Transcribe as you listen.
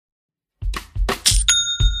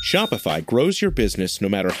Shopify grows your business no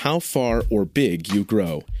matter how far or big you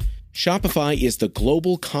grow. Shopify is the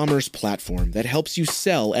global commerce platform that helps you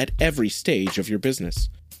sell at every stage of your business.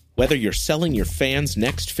 Whether you're selling your fans'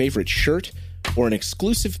 next favorite shirt or an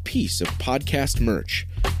exclusive piece of podcast merch,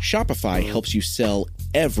 Shopify helps you sell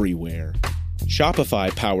everywhere.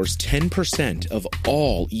 Shopify powers 10% of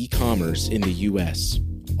all e-commerce in the U.S.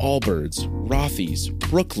 Allbirds, Rothy's,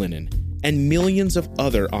 Brooklinen, and millions of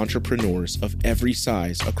other entrepreneurs of every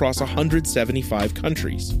size across 175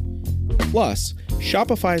 countries. Plus,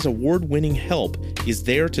 Shopify's award-winning help is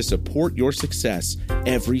there to support your success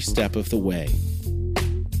every step of the way.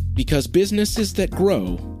 Because businesses that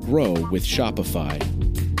grow, grow with Shopify.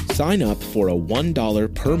 Sign up for a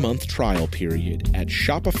 $1 per month trial period at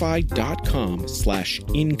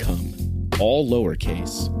shopify.com/income, all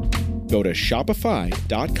lowercase. Go to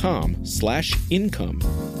shopify.com/income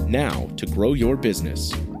now to grow your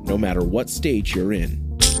business, no matter what stage you're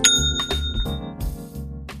in.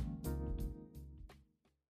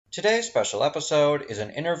 Today's special episode is an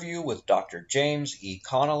interview with Dr. James E.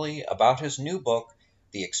 Connolly about his new book,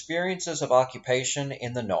 The Experiences of Occupation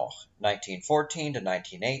in the Nord, 1914 to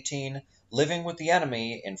 1918, Living with the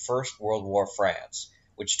Enemy in First World War France,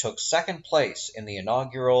 which took second place in the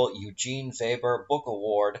inaugural Eugene Weber Book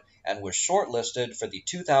Award and was shortlisted for the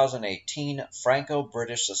 2018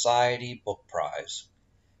 Franco-British Society Book Prize.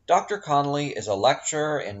 Dr. Connolly is a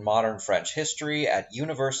lecturer in modern French history at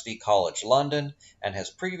University College London and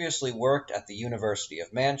has previously worked at the University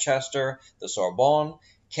of Manchester, the Sorbonne,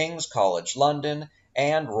 King's College London,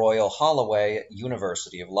 and Royal Holloway,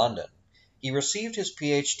 University of London. He received his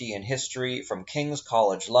PhD in history from King's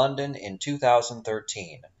College London in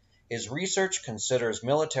 2013. His research considers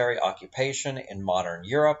military occupation in modern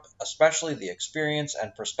Europe, especially the experience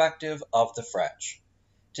and perspective of the French.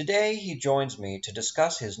 Today he joins me to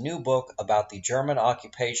discuss his new book about the German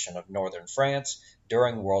occupation of northern France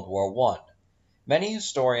during World War I. Many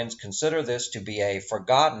historians consider this to be a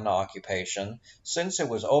forgotten occupation since it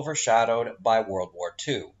was overshadowed by World War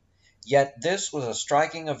II. Yet this was a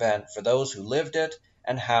striking event for those who lived it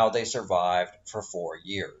and how they survived for 4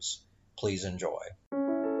 years. Please enjoy.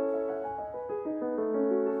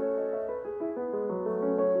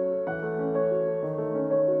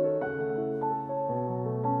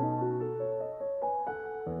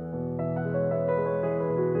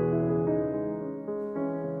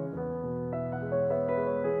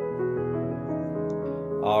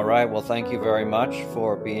 All right. Well, thank you very much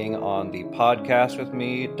for being on the podcast with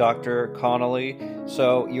me, Dr. Connolly.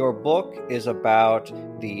 So your book is about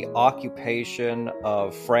the occupation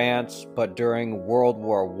of France, but during World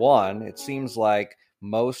War I. It seems like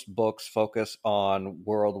most books focus on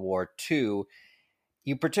World War II.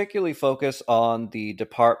 You particularly focus on the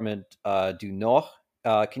Department du Nord.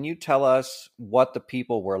 Can you tell us what the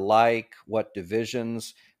people were like, what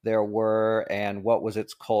divisions there were, and what was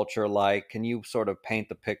its culture like? Can you sort of paint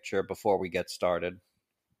the picture before we get started?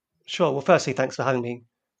 Sure. Well, firstly, thanks for having me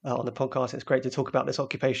on the podcast. It's great to talk about this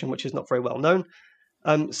occupation, which is not very well known.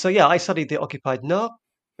 I studied the occupied Nord,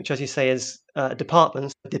 which, as you say, is a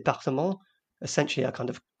department, département, essentially an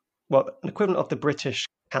equivalent of the British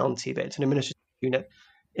county, but it's an administrative unit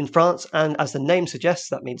in France. And as the name suggests,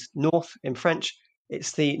 that means north in French.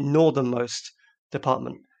 It's the northernmost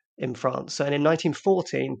department in France. And in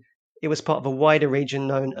 1914, it was part of a wider region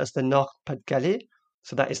known as the Nord-Pas-de-Calais.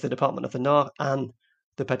 So that is the Department of the Nord and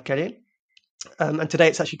the Pas-de-Calais. And today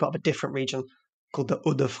it's actually part of a different region called the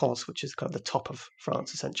Hauts-de-France, which is kind of the top of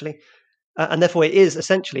France, essentially. And therefore it is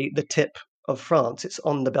essentially the tip of France. It's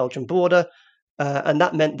on the Belgian border. And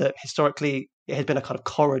that meant that historically it had been a kind of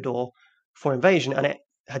corridor for invasion, and it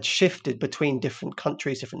had shifted between different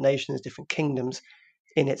countries, different nations, different kingdoms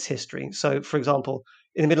in its history. So, for example,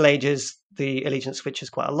 in the Middle Ages, the allegiance switches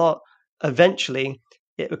quite a lot. Eventually,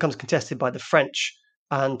 it becomes contested by the French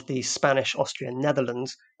and the Spanish, Austrian,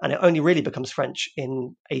 Netherlands, and it only really becomes French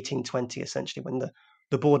in 1820, essentially, when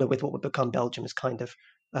the border with what would become Belgium is kind of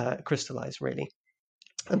crystallized, really.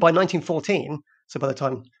 And by 1914, so by the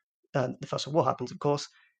time the First World War happens, of course,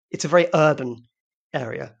 it's a very urban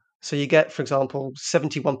area. So you get, for example,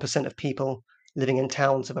 71% of people living in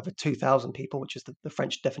towns of over 2,000 people, which is the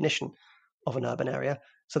French definition of an urban area.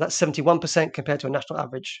 So that's 71% compared to a national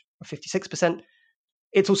average of 56%.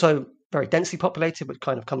 It's also very densely populated, which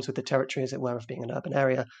kind of comes with the territory, as it were, of being an urban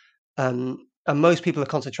area. And most people are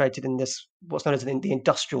concentrated in this, what's known as the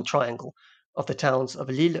industrial triangle of the towns of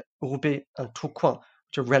Lille, Roubaix, and Tourcoing,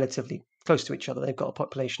 which are relatively close to each other. They've got a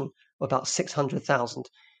population of about 600,000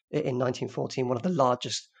 in 1914, one of the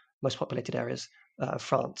largest, most populated areas of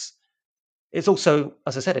France. It's also,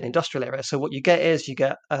 as I said, an industrial area. So what you get is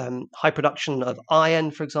high production of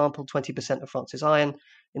iron, for example. 20% of France's iron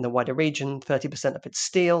in the wider region, 30% of its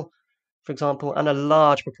steel, for example, and a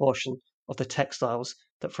large proportion of the textiles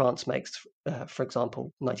that France makes, for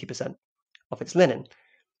example, 90% of its linen.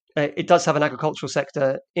 It does have an agricultural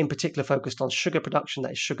sector, in particular focused on sugar production,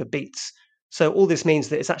 that is sugar beets. So all this means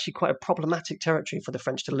that it's actually quite a problematic territory for the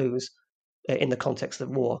French to lose in the context of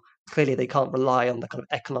war. Clearly, they can't rely on the kind of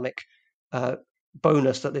economic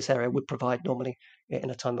bonus that this area would provide normally in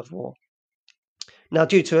a time of war. Now,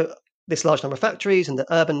 due to this large number of factories and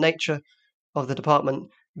the urban nature of the department,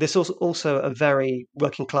 this is also a very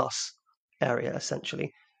working class area,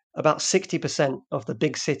 essentially. About 60% of the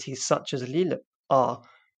big cities, such as Lille, are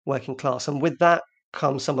working class. And with that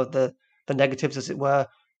comes some of the negatives, as it were,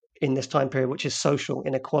 in this time period, which is social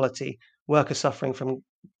inequality, workers suffering from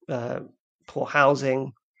poor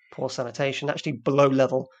housing, poor sanitation, actually below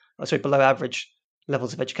average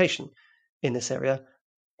levels of education in this area.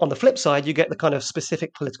 On the flip side, you get the kind of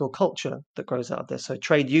specific political culture that grows out of this. So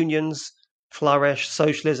trade unions flourish,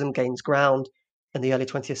 socialism gains ground in the early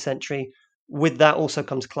 20th century. With that also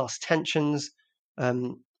comes class tensions.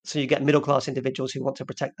 So you get middle class individuals who want to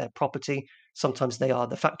protect their property. Sometimes they are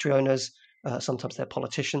the factory owners, sometimes they're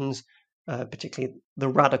politicians, particularly the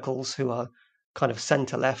radicals who are kind of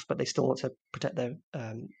centre left, but they still want to protect their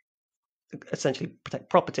essentially protect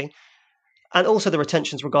property. And also the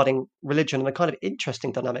retentions regarding religion, and a kind of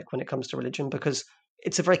interesting dynamic when it comes to religion, because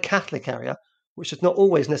it's a very Catholic area, which does not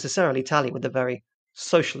always necessarily tally with the very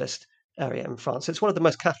socialist area in France. It's one of the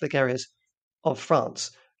most Catholic areas of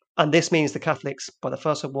France. And this means the Catholics, by the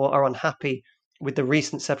First World War, are unhappy with the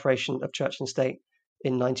recent separation of church and state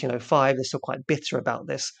in 1905. They're still quite bitter about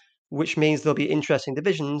this, which means there'll be interesting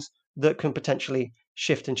divisions that can potentially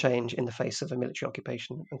shift and change in the face of a military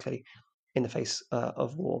occupation, and clearly in the face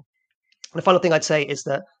of war. The final thing I'd say is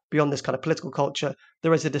that beyond this kind of political culture,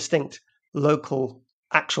 there is a distinct local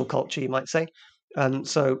actual culture, you might say.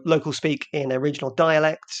 So locals speak in a regional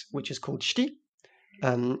dialect, which is called Ch'ti,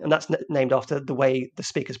 and that's named after the way the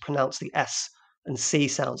speakers pronounce the S and C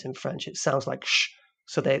sounds in French. It sounds like sh,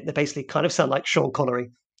 so they basically kind of sound like Sean Connery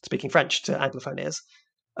speaking French to Anglophone ears.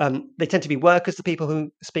 They tend to be workers, the people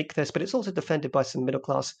who speak this, but it's also defended by some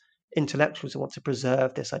middle-class intellectuals who want to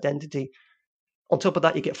preserve this identity. On top of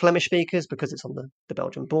that, you get Flemish speakers because it's on the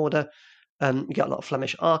Belgian border. You get a lot of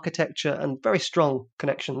Flemish architecture and very strong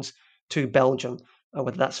connections to Belgium,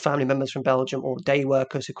 whether that's family members from Belgium or day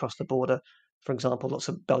workers who cross the border, for example, lots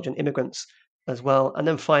of Belgian immigrants as well. And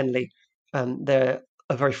then finally, there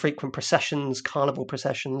are very frequent processions, carnival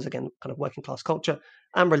processions, again, kind of working class culture,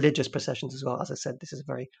 and religious processions as well. As I said, this is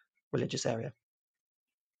a very religious area.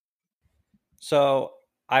 So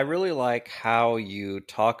I really like how you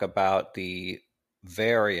talk about the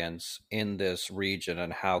variance in this region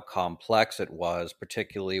and how complex it was,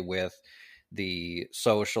 particularly with the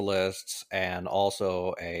socialists and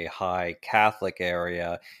also a high Catholic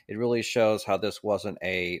area. It really shows how this wasn't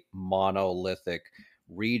a monolithic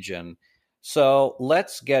region. So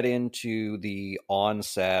let's get into the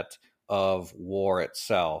onset of war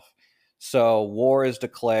itself. So war is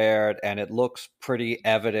declared, and it looks pretty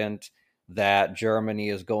evident that Germany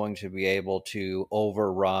is going to be able to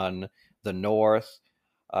overrun the North.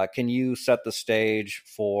 Can you set the stage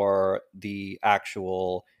for the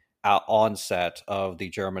actual onset of the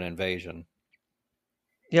German invasion?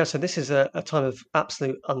 Yeah, so this is a time of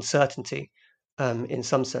absolute uncertainty in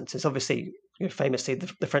some senses. Obviously, famously,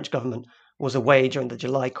 the French government was away during the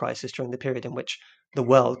July crisis, during the period in which the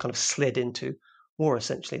world kind of slid into war,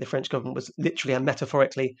 essentially. The French government was literally and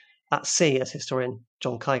metaphorically at sea, as historian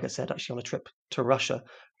John Kiger said, actually on a trip to Russia,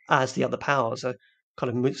 as the other powers are kind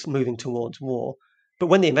of moving towards war. But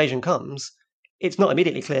when the invasion comes, it's not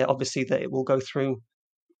immediately clear, obviously, that it will go through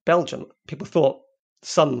Belgium. People thought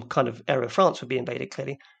some kind of area of France would be invaded,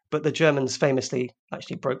 clearly, but the Germans famously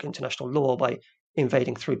actually broke international law by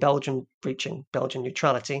invading through Belgium, breaching Belgian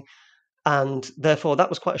neutrality, and therefore that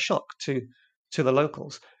was quite a shock to the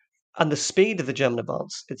locals. And the speed of the German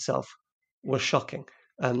advance itself was shocking.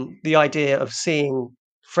 The idea of seeing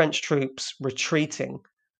French troops retreating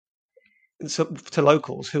to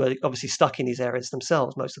locals who are obviously stuck in these areas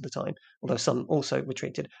themselves most of the time, although some also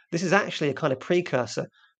retreated. This is actually a kind of precursor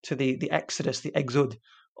to the exodus, the exode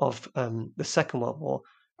of the Second World War,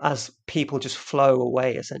 as people just flow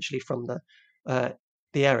away essentially from the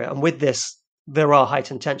area. And with this, there are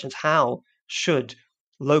heightened tensions. How should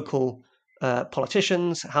local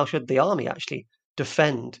politicians, how should the army actually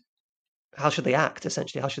defend? How should they act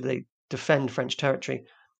essentially? How should they defend French territory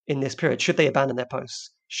in this period? Should they abandon their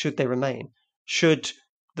posts? Should they remain? Should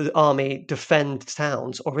the army defend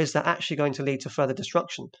towns, or is that actually going to lead to further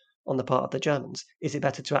destruction on the part of the Germans? Is it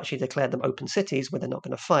better to actually declare them open cities where they're not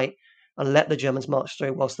going to fight and let the Germans march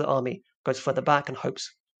through whilst the army goes further back and hopes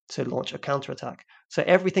to launch a counterattack? So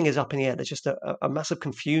everything is up in the air. There's just a massive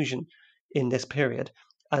confusion in this period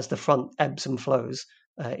as the front ebbs and flows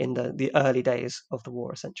in the early days of the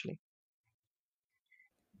war, essentially.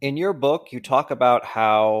 In your book, you talk about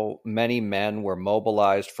how many men were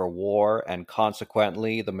mobilized for war, and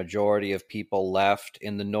consequently, the majority of people left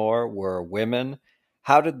in the Nord were women.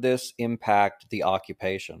 How did this impact the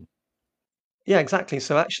occupation? Yeah, exactly.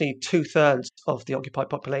 So actually, 2/3 of the occupied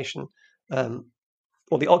population,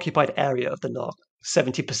 or the occupied area of the Nord,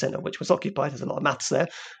 70% of which was occupied. There's a lot of maths there,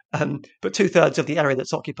 but 2/3 of the area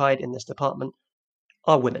that's occupied in this department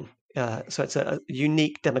are women. So it's a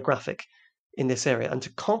unique demographic in this area. And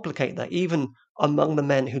to complicate that, even among the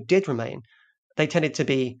men who did remain, they tended to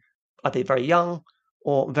be either very young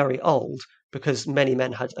or very old, because many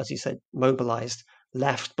men had, as you said, mobilized,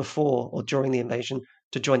 left before or during the invasion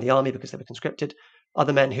to join the army because they were conscripted.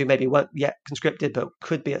 Other men who maybe weren't yet conscripted but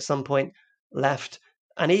could be at some point left.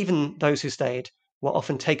 And even those who stayed were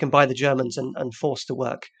often taken by the Germans and forced to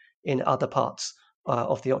work in other parts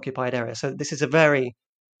of the occupied area. So this is a very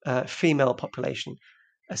female population,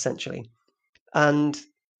 essentially. And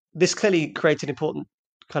this clearly created important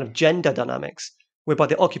kind of gender dynamics, whereby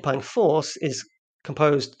the occupying force is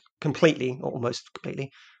composed completely, or almost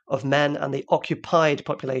completely, of men, and the occupied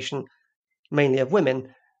population mainly of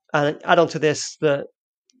women. And add on to this, the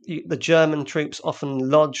German troops often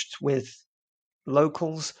lodged with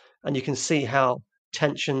locals, and you can see how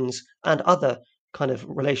tensions and other kind of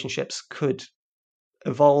relationships could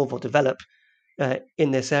evolve or develop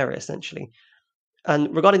in this area, essentially.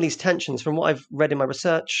 And regarding these tensions, from what I've read in my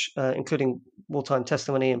research, including wartime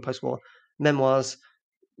testimony and post-war memoirs,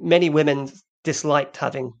 many women disliked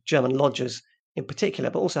having German lodgers in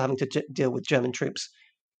particular, but also having to deal with German troops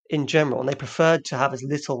in general. And they preferred to have as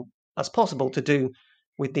little as possible to do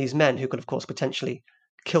with these men who could, of course, potentially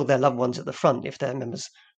kill their loved ones at the front if they're members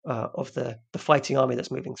of the fighting army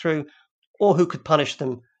that's moving through, or who could punish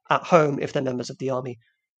them at home if they're members of the army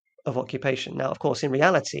of occupation. Now, of course, in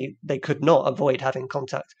reality, they could not avoid having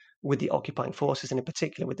contact with the occupying forces, and in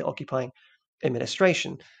particular with the occupying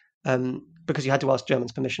administration, because you had to ask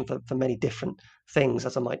Germans permission for many different things,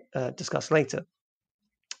 as I might discuss later.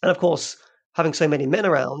 And of course, having so many men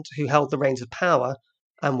around who held the reins of power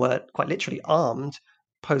and were quite literally armed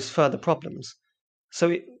posed further problems.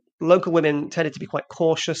 So local women tended to be quite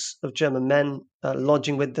cautious of German men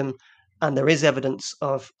lodging with them, and there is evidence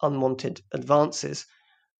of unwanted advances.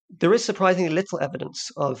 There is surprisingly little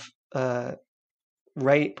evidence of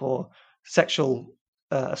rape or sexual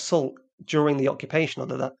assault during the occupation,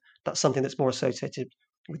 although that's something that's more associated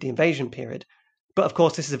with the invasion period. But of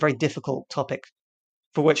course, this is a very difficult topic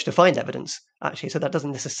for which to find evidence, actually, so that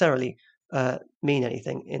doesn't necessarily mean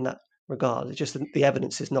anything in that regard. It's just that the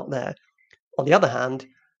evidence is not there. On the other hand,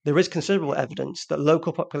 there is considerable evidence that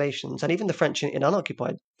local populations, and even the French in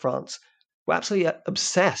unoccupied France, were absolutely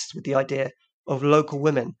obsessed with the idea of local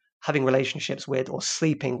women having relationships with or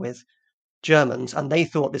sleeping with Germans, and they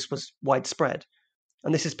thought this was widespread.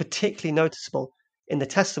 And this is particularly noticeable in the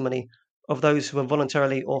testimony of those who were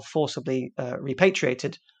voluntarily or forcibly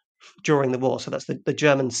repatriated during the war. So that's the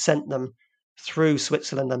Germans sent them through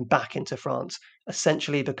Switzerland and back into France,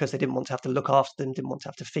 essentially because they didn't want to have to look after them, didn't want to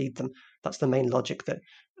have to feed them. That's the main logic that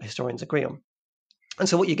historians agree on. And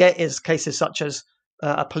so what you get is cases such as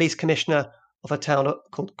a police commissioner of a town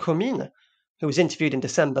called Commune, who was interviewed in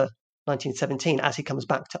December 1917 as he comes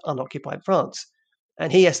back to unoccupied France.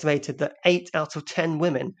 And he estimated that 8 out of 10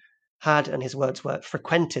 women had, and his words were,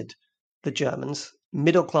 frequented the Germans,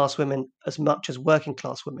 middle-class women as much as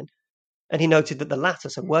working-class women. And he noted that the latter,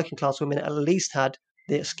 so working-class women, at least had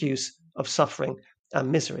the excuse of suffering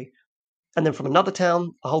and misery. And then from another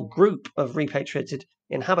town, a whole group of repatriated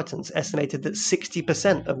inhabitants estimated that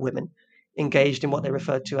 60% of women engaged in what they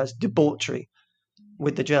referred to as debauchery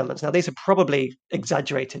with the Germans. Now, these are probably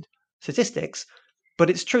exaggerated statistics, but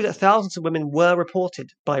it's true that thousands of women were reported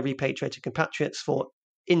by repatriated compatriots for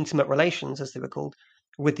intimate relations, as they were called,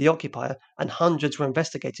 with the occupier, and hundreds were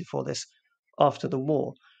investigated for this after the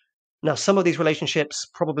war. Now, some of these relationships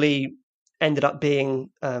probably ended up being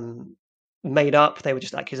made up. They were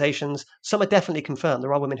just accusations. Some are definitely confirmed.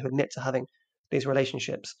 There are women who admit to having these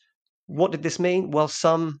relationships. What did this mean? Well,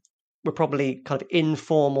 some were probably kind of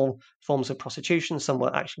informal forms of prostitution. Some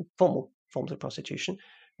were actually formal forms of prostitution,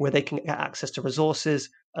 where they can get access to resources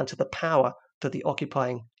and to the power that the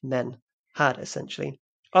occupying men had, essentially.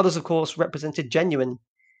 Others, of course, represented genuine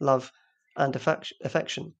love and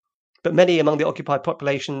affection. But many among the occupied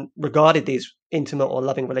population regarded these intimate or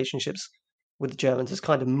loving relationships with the Germans as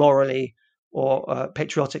kind of morally or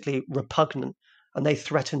patriotically repugnant, and they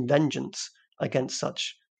threatened vengeance against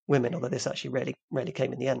such women, although this actually rarely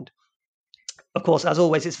came in the end. Of course, as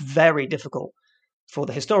always, it's very difficult for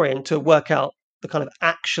the historian to work out the kind of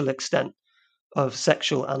actual extent of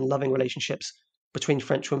sexual and loving relationships between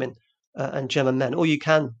French women and German men. All you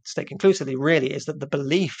can state conclusively, really, is that the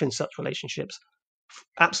belief in such relationships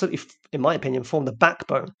absolutely, in my opinion, form the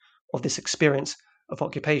backbone of this experience of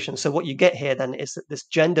occupation. So what you get here then is that this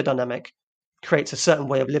gender dynamic creates a certain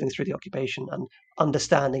way of living through the occupation and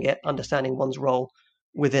understanding it, understanding one's role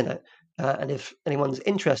within it. And if anyone's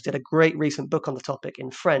interested, a great recent book on the topic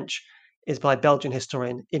in French is by Belgian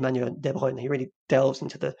historian Emmanuel De Bruyne. He really delves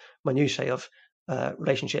into the minutiae of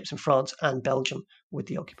relationships in France and Belgium with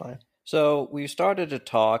the occupier. So we started to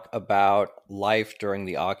talk about life during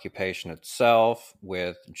the occupation itself,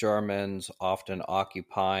 with Germans often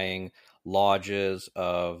occupying lodges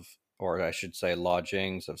of, or I should say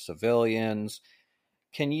lodgings of civilians.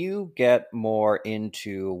 Can you get more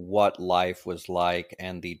into what life was like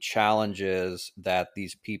and the challenges that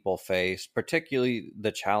these people faced, particularly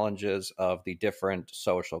the challenges of the different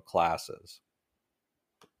social classes?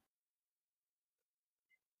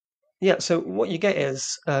 Yeah, so what you get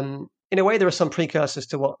is, in a way, there are some precursors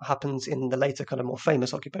to what happens in the later, kind of more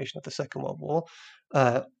famous occupation of the Second World War,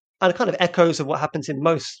 and kind of echoes of what happens in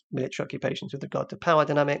most military occupations with regard to power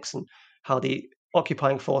dynamics and how the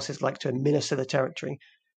occupying forces like to administer the territory.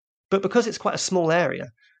 But because it's quite a small area,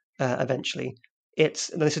 eventually, and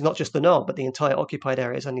this is not just the Nord, but the entire occupied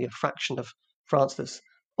area is only a fraction of France that's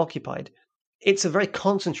occupied. It's a very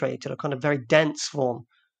concentrated, a kind of very dense form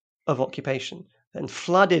of occupation and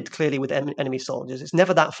flooded clearly with enemy soldiers. It's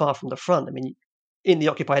never that far from the front. I mean, in the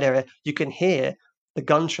occupied area, you can hear the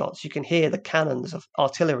gunshots, you can hear the cannons of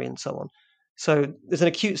artillery and so on. So there's an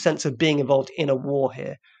acute sense of being involved in a war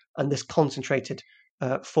here and this concentrated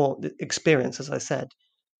for experience, as I said.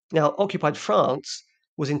 Now, occupied France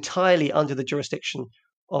was entirely under the jurisdiction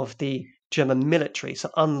of the German military. So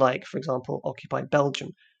unlike, for example, occupied Belgium,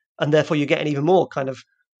 and therefore you get an even more kind of,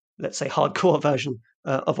 let's say, hardcore version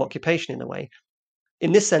of occupation in a way.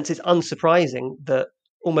 In this sense, it's unsurprising that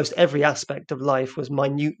almost every aspect of life was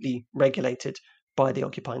minutely regulated by the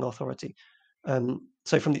occupying authority.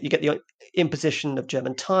 So you get the imposition of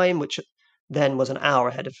German time, which then was an hour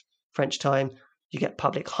ahead of French time. You get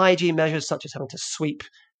public hygiene measures, such as having to sweep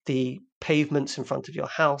the pavements in front of your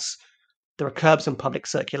house. There are curbs on public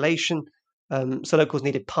circulation. So locals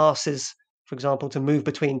needed passes, for example, to move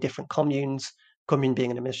between different communes, commune being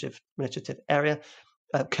an administrative area.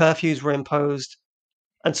 Curfews were imposed.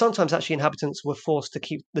 And sometimes actually inhabitants were forced to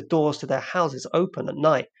keep the doors to their houses open at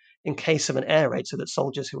night in case of an air raid so that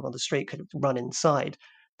soldiers who were on the street could run inside.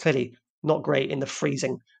 Clearly not great in the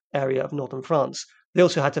freezing area of northern France. They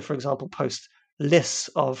also had to, for example, post lists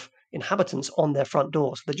of inhabitants on their front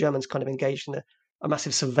doors. So the Germans kind of engaged in a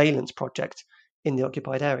massive surveillance project in the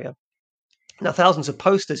occupied area. Now, thousands of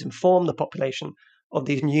posters inform the population of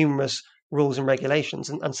these numerous rules and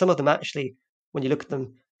regulations, and some of them actually, when you look at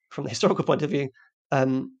them from the historical point of view,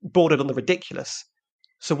 bordered on the ridiculous.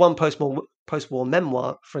 So one post-war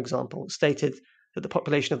memoir, for example, stated that the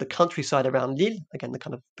population of the countryside around Lille, again, the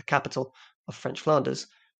kind of the capital of French Flanders,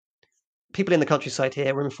 people in the countryside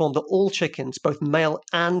here were informed that all chickens, both male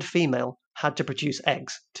and female, had to produce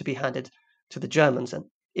eggs to be handed to the Germans. And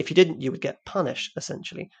if you didn't, you would get punished,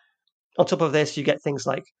 essentially. On top of this, you get things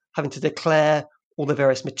like having to declare all the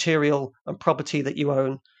various material and property that you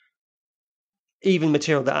own, even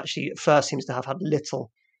material that actually at first seems to have had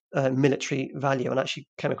little military value. And actually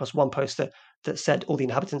came across one poster that said all the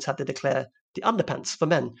inhabitants had to declare the underpants for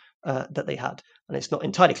men that they had. And it's not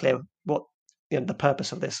entirely clear what the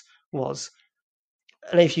purpose of this was.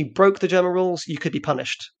 And if you broke the German rules, you could be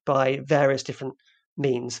punished by various different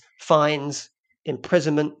means: fines,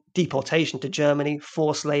 imprisonment, deportation to Germany,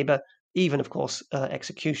 forced labor, even, of course,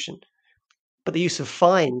 execution. But the use of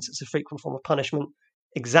fines as a frequent form of punishment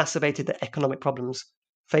exacerbated the economic problems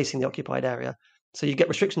facing the occupied area. So you get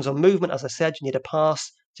restrictions on movement, as I said, you need a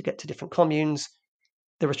pass to get to different communes.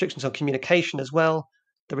 There are restrictions on communication as well.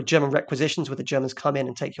 There are German requisitions where the Germans come in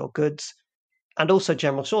and take your goods, and also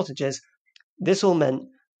general shortages. This all meant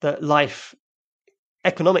that life,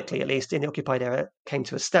 economically at least, in the occupied area came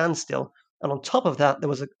to a standstill. And on top of that, there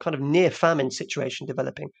was a kind of near famine situation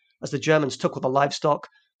developing as the Germans took all the livestock,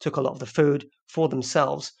 took a lot of the food for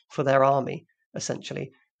themselves, for their army,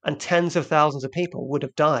 essentially. And tens of thousands of people would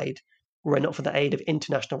have died were it not for the aid of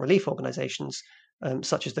international relief organizations,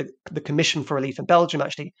 such as the Commission for Relief in Belgium,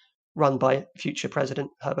 actually run by future President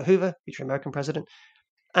Herbert Hoover, future American president,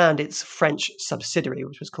 and its French subsidiary,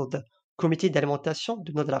 which was called the Comité d'Alimentation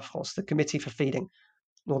du Nord de la France, the Committee for Feeding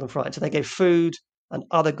Northern France. So they gave food and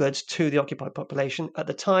other goods to the occupied population. At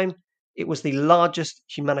the time, it was the largest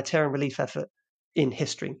humanitarian relief effort in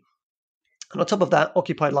history. And on top of that,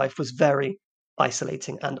 occupied life was very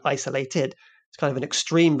isolating and isolated. It's kind of an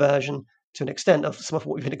extreme version, to an extent, of some of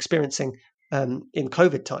what we've been experiencing in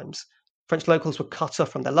COVID times. French locals were cut off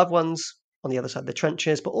from their loved ones on the other side of the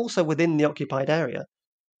trenches, but also within the occupied area.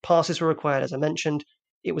 Passes were required, as I mentioned.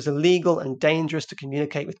 It was illegal and dangerous to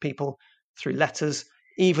communicate with people through letters,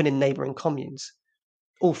 even in neighbouring communes.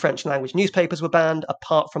 All French language newspapers were banned,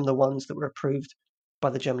 apart from the ones that were approved by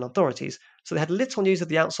the German authorities. So they had little news of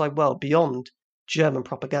the outside world beyond German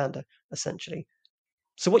propaganda, essentially.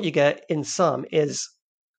 So what you get in sum is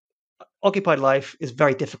occupied life is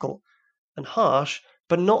very difficult and harsh,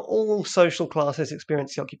 but not all social classes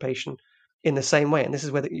experience the occupation in the same way. And this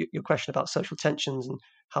is where your question about social tensions and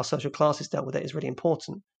how social classes dealt with it is really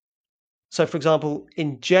important. So, for example,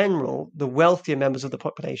 in general, the wealthier members of the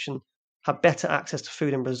population have better access to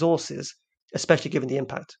food and resources, especially given the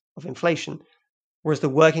impact of inflation, whereas the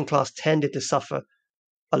working class tended to suffer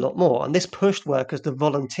a lot more. And this pushed workers to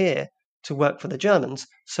volunteer to work for the Germans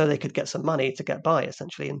so they could get some money to get by,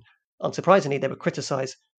 essentially. And unsurprisingly, they were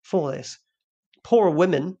criticized for this. Poorer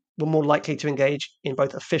women were more likely to engage in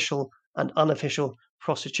both official and unofficial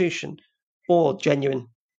prostitution or genuine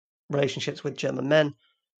relationships with German men.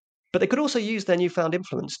 But they could also use their newfound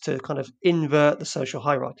influence to kind of invert the social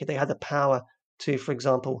hierarchy. They had the power to, for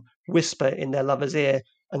example, whisper in their lover's ear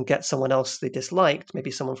and get someone else they disliked,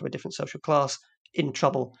 maybe someone from a different social class, in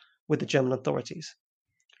trouble with the German authorities.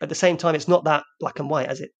 At the same time, it's not that black and white,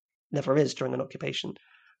 as it never is during an occupation.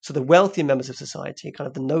 So the wealthier members of society, kind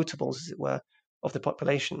of the notables, as it were, of the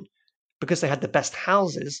population, because they had the best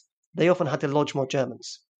houses, they often had to lodge more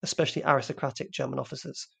Germans, especially aristocratic German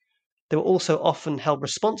officers. They were also often held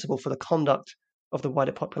responsible for the conduct of the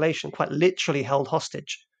wider population, quite literally held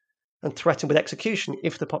hostage and threatened with execution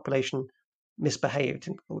if the population misbehaved,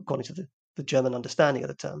 according to the German understanding of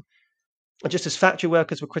the term. And just as factory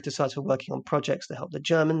workers were criticized for working on projects that helped the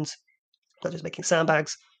Germans, such as making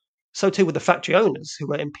sandbags, so too were the factory owners who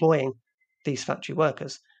were employing these factory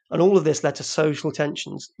workers. And all of this led to social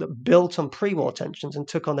tensions that built on pre-war tensions and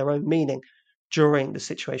took on their own meaning during the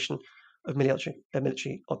situation of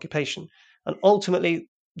military occupation. And ultimately,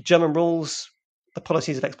 German rules, the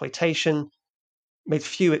policies of exploitation, made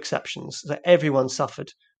few exceptions, so everyone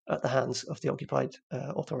suffered at the hands of the occupied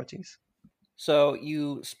authorities. So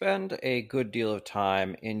you spend a good deal of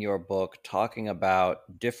time in your book talking about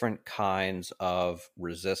different kinds of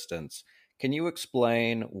resistance. Can you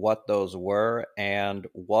explain what those were, and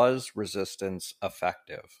was resistance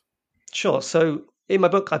effective? Sure. So in my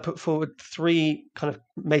book, I put forward three kind of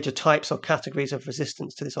major types or categories of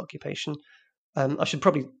resistance to this occupation. I should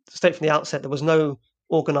probably state from the outset there was no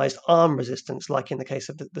organized armed resistance like in the case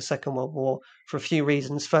of the Second World War for a few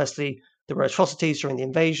reasons. Firstly, there were atrocities during the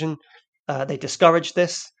invasion. They discouraged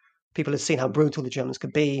this. People had seen how brutal the Germans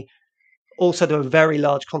could be. Also, there were very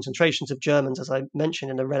large concentrations of Germans, as I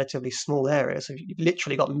mentioned, in a relatively small area. So you've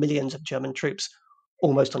literally got millions of German troops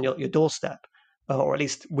almost on your doorstep, or at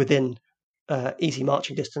least within easy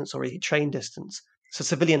marching distance or easy train distance. So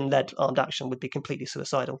civilian-led armed action would be completely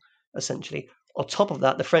suicidal, essentially. On top of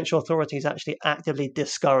that, the French authorities actually actively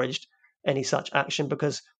discouraged any such action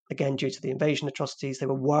because, again, due to the invasion atrocities, they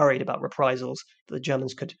were worried about reprisals, that the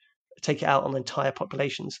Germans could take it out on entire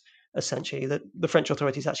populations, essentially. The French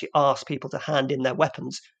authorities actually asked people to hand in their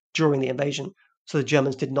weapons during the invasion, so the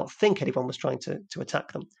Germans did not think anyone was trying to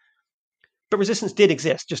attack them. But resistance did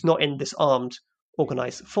exist, just not in this armed,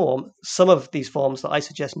 organized form. Some of these forms that I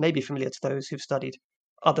suggest may be familiar to those who've studied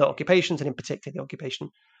other occupations, and in particular the occupation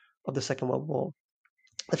of the Second World War.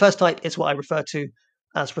 The first type is what I refer to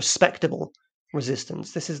as respectable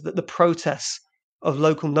resistance. This is the protests of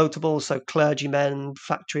local notables, so clergymen,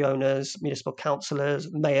 factory owners, municipal councillors,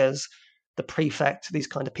 mayors, the prefect, these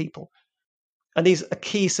kind of people. And these are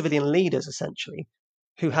key civilian leaders, essentially,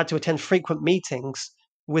 who had to attend frequent meetings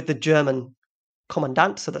with the German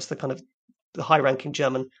commandant, so that's the kind of the high-ranking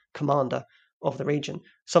German commander of the region.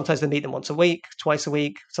 Sometimes they meet them once a week, twice a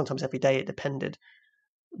week, sometimes every day, it depended.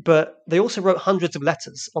 But they also wrote hundreds of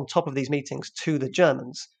letters on top of these meetings to the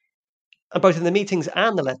Germans. And both in the meetings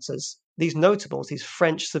and the letters, these notables, these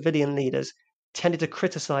French civilian leaders, tended to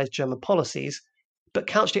criticize German policies, but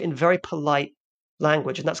couched it in very polite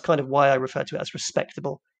language. And that's kind of why I refer to it as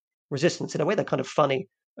respectable resistance. In a way, they're kind of funny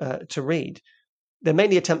to read. They're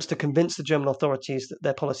mainly attempts to convince the German authorities that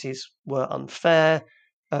their policies were unfair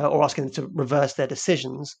or asking them to reverse their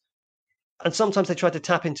decisions. And sometimes they tried to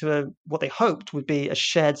tap into what they hoped would be a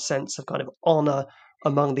shared sense of kind of honor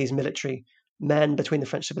among these military men, between the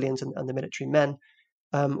French civilians and the military men,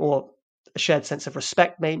 or a shared sense of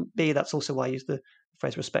respect, maybe. That's also why I use the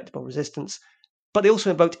phrase respectable resistance. But they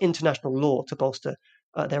also invoked international law to bolster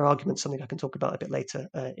their arguments, something I can talk about a bit later,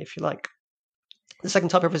 if you like. The second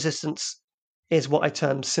type of resistance is what I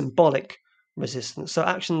term symbolic resistance. So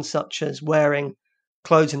actions such as wearing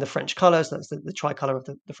clothes in the French colours, that's the tricolour of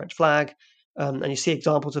the French flag. And you see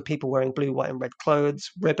examples of people wearing blue, white, and red clothes,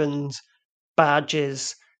 ribbons,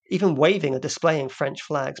 badges, even waving or displaying French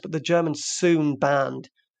flags. But the Germans soon banned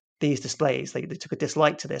these displays. They took a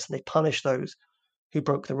dislike to this and they punished those who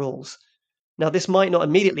broke the rules. Now, this might not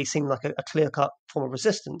immediately seem like a clear-cut form of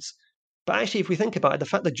resistance, but actually, if we think about it, the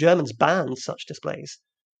fact that Germans banned such displays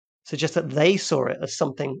suggests that they saw it as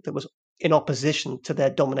something that was in opposition to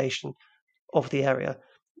their domination of the area,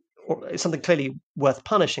 or it's something clearly worth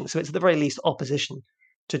punishing. So it's at the very least opposition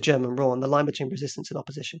to German rule, and the line between resistance and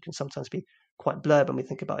opposition can sometimes be quite blurred when we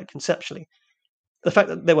think about it conceptually. The fact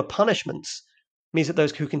that there were punishments means that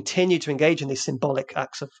those who continued to engage in these symbolic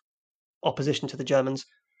acts of opposition to the Germans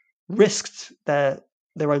risked their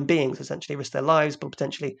own beings, essentially, risked their lives, but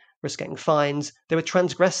potentially risk getting fines. They were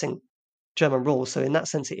transgressing German rules. So in that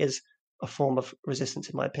sense, it is a form of resistance,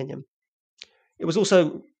 in my opinion. It was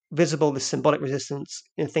also visible, this symbolic resistance,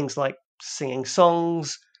 in things like singing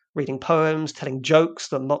songs, reading poems, telling jokes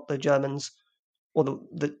that mocked the Germans, or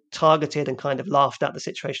that targeted and kind of laughed at the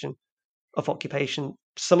situation of occupation.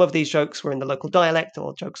 Some of these jokes were in the local dialect,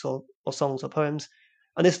 or jokes or songs or poems.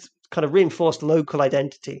 And this kind of reinforced local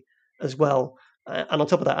identity as well. And on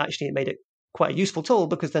top of that, actually, it made it quite a useful tool,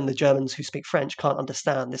 because then the Germans who speak French can't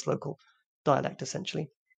understand this local dialect, essentially.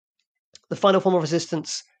 The final form of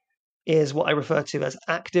resistance is what I refer to as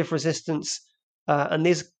active resistance. And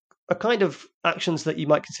these are kind of actions that you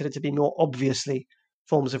might consider to be more obviously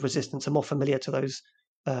forms of resistance and more familiar to those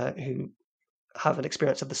who have an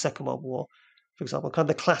experience of the Second World War, for example, kind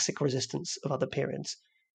of the classic resistance of other periods.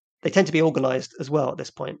 They tend to be organized as well at this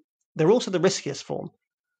point. They're also the riskiest form,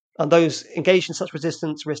 and those engaged in such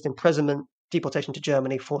resistance risked imprisonment, deportation to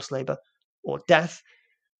Germany, forced labor, or death.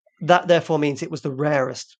 That therefore means it was the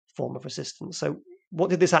rarest form of resistance. So what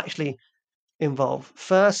did this actually involve?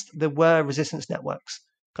 First, there were resistance networks,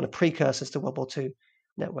 kind of precursors to World War II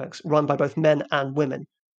networks, run by both men and women.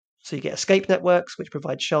 So you get escape networks, which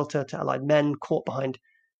provide shelter to Allied men caught behind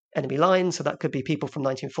enemy lines. So that could be people from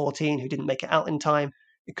 1914 who didn't make it out in time.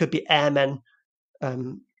 It could be airmen,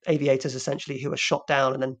 aviators essentially, who are shot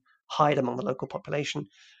down and then hide among the local population.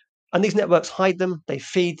 And these networks hide them, they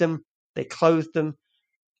feed them, they clothe them.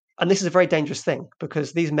 And this is a very dangerous thing,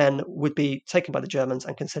 because these men would be taken by the Germans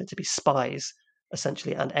and considered to be spies,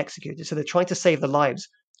 essentially, and executed. So they're trying to save the lives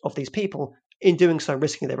of these people, in doing so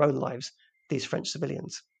risking their own lives, these French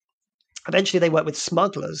civilians. Eventually, they work with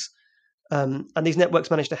smugglers, and these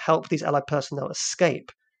networks manage to help these Allied personnel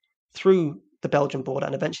escape through the Belgian border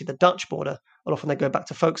and eventually the Dutch border. And often they go back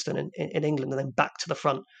to Folkestone in England and then back to the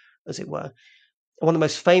front, as it were. And one of the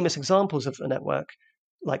most famous examples of a network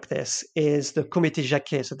like this is the Comité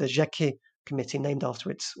Jacquet, so the Jacquet Committee, named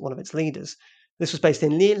after one of its leaders. This was based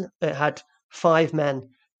in Lille. It had 5 men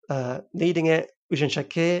leading it: Eugène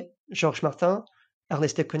Jacquet, Georges Martin,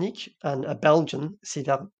 Ernest de Conick, and a Belgian,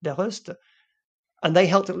 Sylvain Derost. And they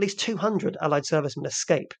helped at least 200 Allied servicemen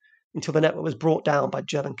escape until the network was brought down by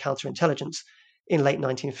German counterintelligence in late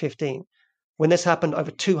 1915. When this happened,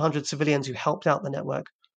 over 200 civilians who helped out the network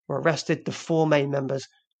were arrested. The 4 main members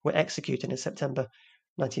were executed in September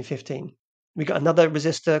 1915. We got another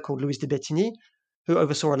resistor called Louis de Bétigny, who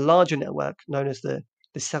oversaw a larger network known as the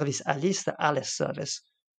Service Alice, the Alice service,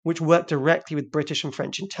 which worked directly with British and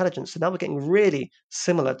French intelligence. So now we're getting really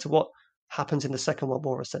similar to what happens in the Second World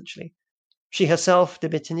War, essentially. She herself, de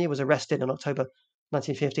Bétigny, was arrested in October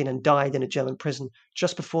 1915 and died in a German prison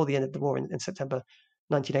just before the end of the war in September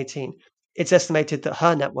 1918. It's estimated that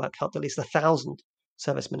her network helped at least 1,000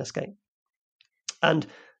 servicemen escape. And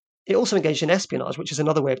it also engaged in espionage, which is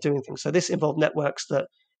another way of doing things. So this involved networks that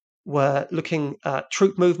were looking at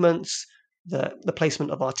troop movements, the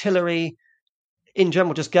placement of artillery, in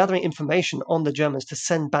general, just gathering information on the Germans to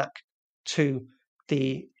send back to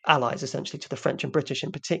the Allies, essentially, to the French and British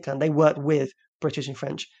in particular. And they worked with British and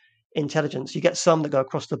French intelligence. You get some that go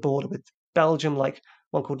across the border with Belgium, like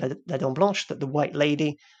one called La Dame Blanche, the White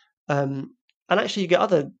Lady. And actually, you get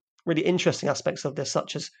other really interesting aspects of this,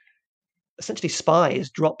 such as essentially spies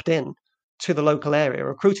dropped in to the local area,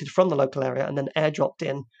 recruited from the local area, and then airdropped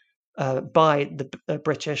in by the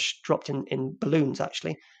British, dropped in balloons,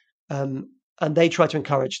 actually. And they try to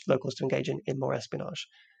encourage locals to engage in more espionage.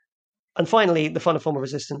 And finally, the final form of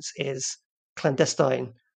resistance is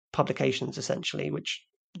clandestine publications, essentially, which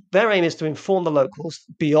their aim is to inform the locals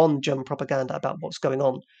beyond German propaganda about what's going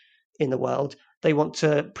on in the world. They want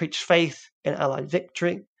to preach faith in Allied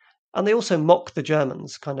victory, and they also mock the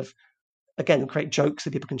Germans, kind of, again, create jokes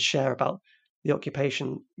that people can share about the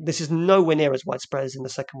occupation. This is nowhere near as widespread as in the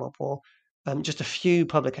Second World War. Just a few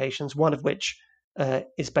publications, one of which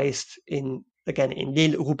is based in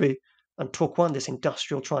Lille, Roubaix, and Tourcoing, this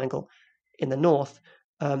industrial triangle in the north.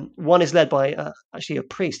 One is led by actually a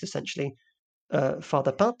priest, essentially,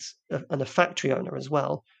 Father Pat, and a factory owner as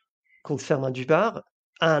well, called Firmin Dubar,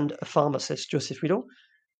 and a pharmacist, Joseph Rideau.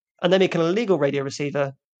 And they make an illegal radio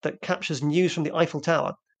receiver that captures news from the Eiffel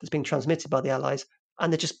Tower that's being transmitted by the Allies,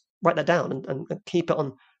 and they just write that down and keep it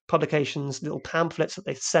on publications, little pamphlets that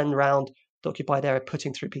they send around the occupied area,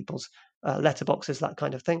 putting through people's letterboxes, that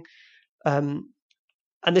kind of thing. And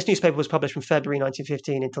this newspaper was published from February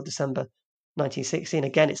 1915 until December 1916.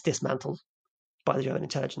 Again, it's dismantled by the German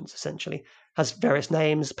intelligence, essentially. Has various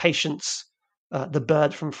names, Patience, the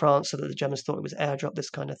bird from France, so that the Germans thought it was airdrop, this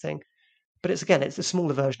kind of thing. But it's a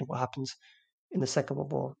smaller version of what happens in the Second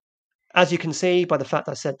World War. As you can see by the fact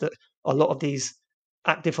I said that a lot of these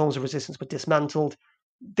active forms of resistance were dismantled,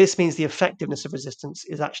 this means the effectiveness of resistance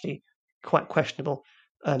is actually quite questionable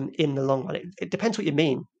in the long run. It depends what you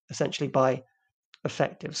mean, essentially, by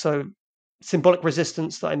effective. So symbolic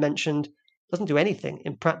resistance that I mentioned doesn't do anything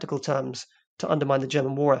in practical terms to undermine the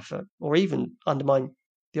German war effort or even undermine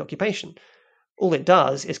the occupation. All it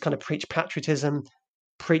does is kind of preach patriotism,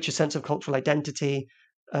 preach a sense of cultural identity.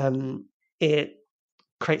 It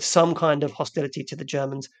creates some kind of hostility to the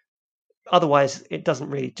Germans. Otherwise, it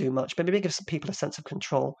doesn't really do much, but maybe it gives people a sense of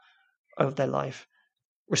control over their life.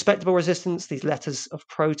 Respectable resistance, these letters of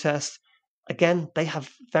protest, again, they have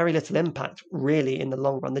very little impact, really, in the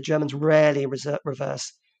long run. The Germans rarely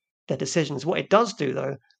reverse their decisions. What it does do,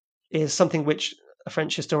 though, is something which a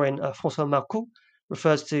French historian, François Marcoux,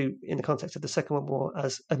 refers to in the context of the Second World War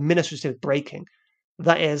as administrative breaking.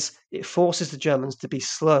 That is, it forces the Germans to be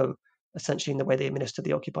slow, essentially, in the way they administer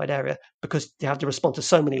the occupied area, because they have to respond to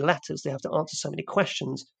so many letters, they have to answer so many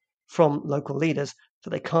questions from local leaders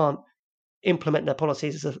that they can't implement their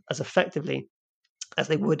policies as effectively as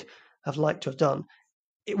they would have liked to have done.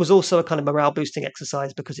 It was also a kind of morale-boosting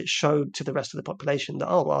exercise because it showed to the rest of the population that,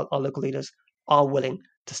 our local leaders are willing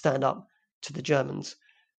to stand up to the Germans.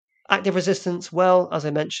 Active resistance, well, as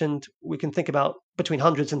I mentioned, we can think about between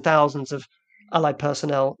hundreds and thousands of Allied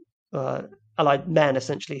personnel, Allied men,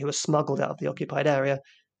 essentially, who were smuggled out of the occupied area.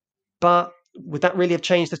 But would that really have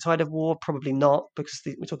changed the tide of war? Probably not, because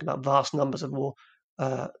we're talking about vast numbers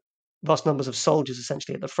of soldiers,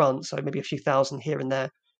 essentially, at the front. So maybe a few thousand here and there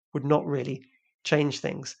would not really change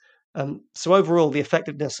things. So overall, the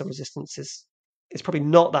effectiveness of resistance is probably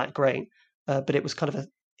not that great, but it was kind of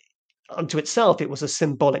unto itself, it was a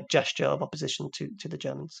symbolic gesture of opposition to the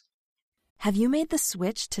Germans. Have you made the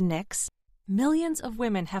switch to Knix? Millions of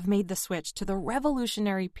women have made the switch to the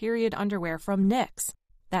revolutionary period underwear from Knix.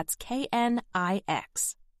 That's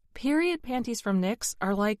Knix. Period panties from Knix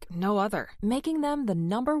are like no other, making them the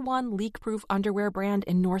 #1 leak-proof underwear brand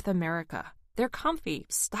in North America. They're comfy,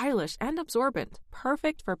 stylish, and absorbent,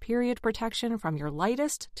 perfect for period protection from your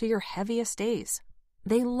lightest to your heaviest days.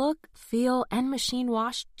 They look, feel, and machine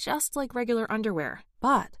wash just like regular underwear,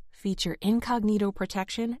 but feature incognito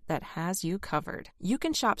protection that has you covered. You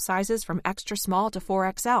can shop sizes from extra small to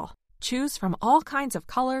 4XL. Choose from all kinds of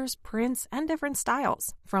colors, prints, and different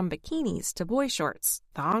styles, from bikinis to boy shorts,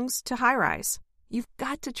 thongs to high-rise. You've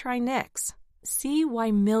got to try Knix. See why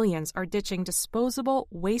millions are ditching disposable,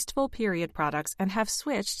 wasteful period products and have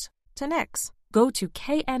switched to Knix. Go to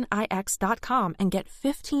knix.com and get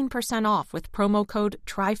 15% off with promo code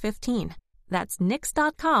TRY15. That's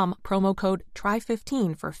knix.com, promo code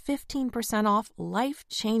TRY15 for 15% off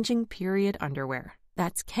life-changing period underwear.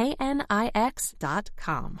 That's knix.com.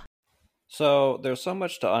 So there's so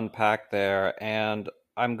much to unpack there, and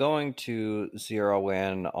I'm going to zero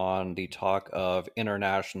in on the talk of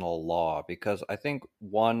international law, because I think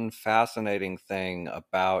one fascinating thing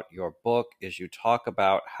about your book is you talk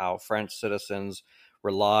about how French citizens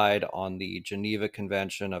relied on the Geneva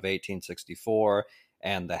Convention of 1864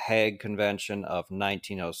 and the Hague Convention of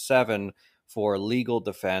 1907 for legal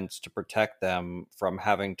defense to protect them from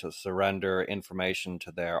having to surrender information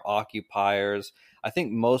to their occupiers. I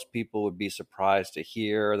think most people would be surprised to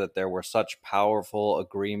hear that there were such powerful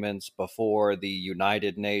agreements before the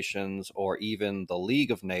United Nations or even the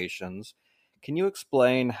League of Nations. Can you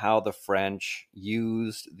explain how the French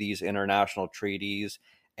used these international treaties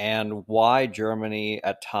and why Germany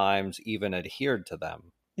at times even adhered to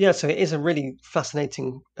them? Yeah, so it is a really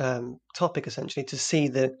fascinating topic, essentially, to see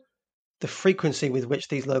the the frequency with which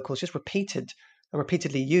these locals just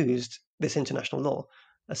repeatedly used this international law,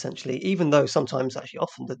 essentially, even though sometimes, actually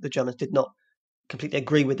often, the Germans did not completely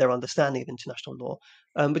agree with their understanding of international law.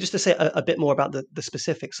 But just to say a bit more about the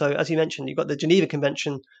specifics. So as you mentioned, you've got the Geneva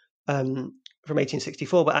Convention from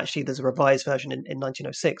 1864, but actually there's a revised version in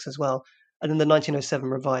 1906 as well. And then the 1907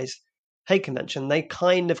 revised Hague Convention, they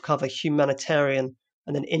kind of cover humanitarian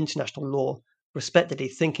and then international law, respectively,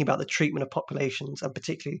 thinking about the treatment of populations, and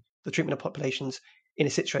particularly the treatment of populations in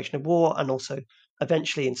a situation of war, and also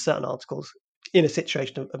eventually in certain articles in a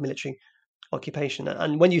situation of military occupation.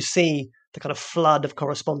 And when you see the kind of flood of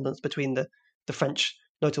correspondence between the French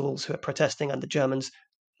notables who are protesting and the Germans,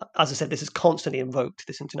 as I said, this is constantly invoked,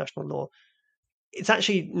 this international law. It's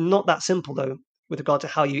actually not that simple, though, with regard to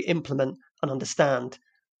how you implement and understand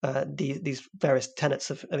these various tenets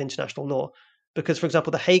of international law. Because, for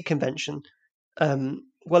example, the Hague Convention,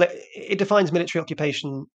 it defines military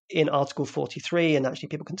occupation in Article 43, and actually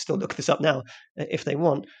people can still look this up now if they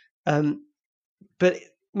want. But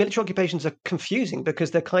military occupations are confusing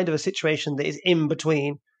because they're kind of a situation that is in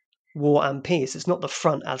between war and peace. It's not the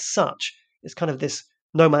front as such. It's kind of this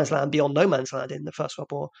no man's land beyond no man's land in the First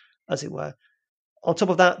World War, as it were. On top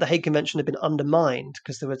of that, the Hague Convention had been undermined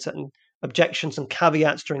because there were certain objections and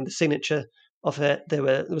caveats during the signature of it. There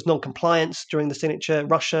was non-compliance during the signature.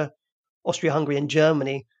 Russia, Austria-Hungary, and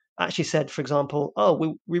Germany actually said, for example,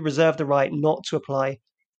 we reserve the right not to apply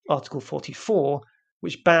Article 44,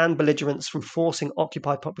 which banned belligerents from forcing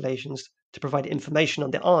occupied populations to provide information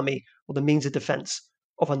on the army or the means of defense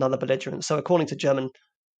of another belligerent. So according to German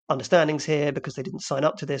understandings here, because they didn't sign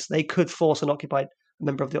up to this, they could force a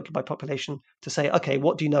member of the occupied population to say, okay,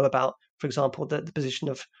 what do you know about, for example, the position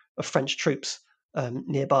of French troops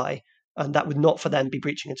nearby? And that would not for them be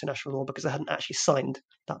breaching international law because they hadn't actually signed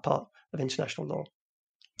that part of international law.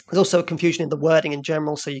 There's also a confusion in the wording in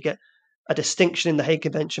general. So you get a distinction in the Hague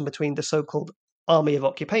Convention between the so-called army of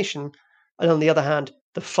occupation and, on the other hand,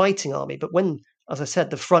 the fighting army. But when, as I said,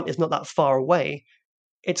 the front is not that far away,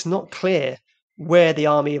 it's not clear where the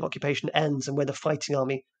army of occupation ends and where the fighting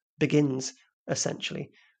army begins, essentially.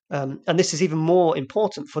 And this is even more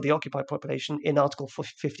important for the occupied population in Article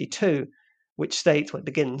 52, which states, it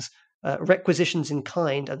begins, requisitions in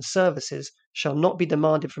kind and services shall not be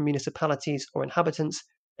demanded from municipalities or inhabitants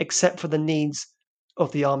except for the needs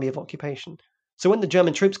of the army of occupation. So when the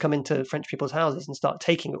German troops come into French people's houses and start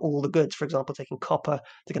taking all the goods, for example, taking copper,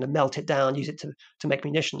 they're going to melt it down, use it to make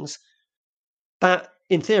munitions, that,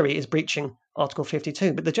 in theory, is breaching Article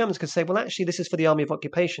 52. But the Germans could say, well, actually, this is for the army of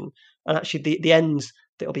occupation, and actually the ends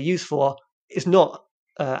that it'll be used for is not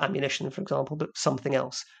ammunition, for example, but something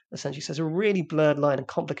else, essentially. So it's a really blurred line and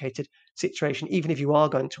complicated situation, even if you are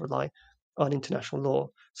going to rely on international law.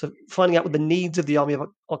 So finding out what the needs of the army of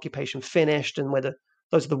occupation finished and whether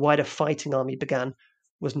those of the wider fighting army began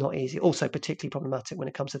was not easy. Also particularly problematic when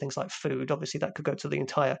it comes to things like food. Obviously, that could go to the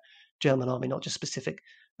entire German army, not just specific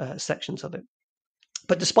sections of it.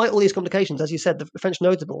 But despite all these complications, as you said, the French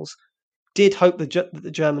notables did hope that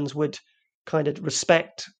the Germans would kind of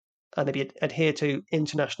respect and maybe adhere to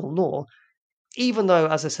international law, even though,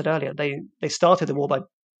 as I said earlier, they started the war by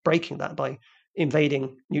breaking that, by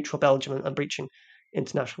invading neutral Belgium and breaching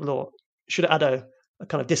international law. Should add a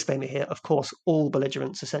kind of disclaimer here. Of course, all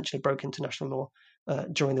belligerents essentially broke international law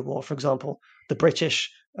during the war. For example, the British,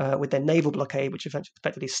 with their naval blockade, which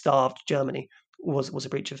effectively starved Germany, was a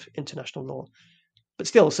breach of international law. But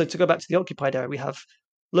still, so to go back to the occupied area, we have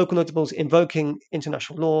local notables invoking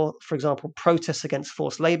international law, for example, protests against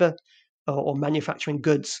forced labor or manufacturing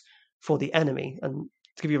goods for the enemy. And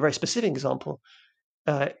to give you a very specific example,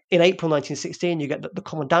 in April 1916, you get the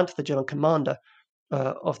commandant, the German commander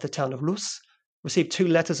of the town of Luss, received 2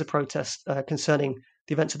 letters of protest concerning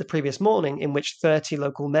the events of the previous morning, in which 30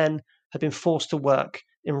 local men had been forced to work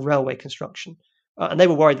in railway construction. And they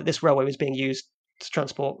were worried that this railway was being used to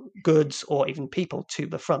transport goods or even people to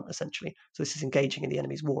the front, essentially. So this is engaging in the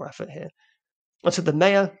enemy's war effort here. And so the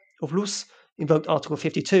mayor of Luss invoked Article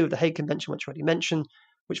 52 of the Hague Convention, which I already mentioned,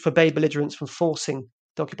 which forbade belligerents from forcing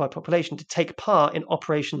the occupied population to take part in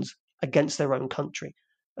operations against their own country.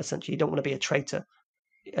 Essentially, you don't want to be a traitor,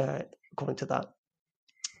 according to that.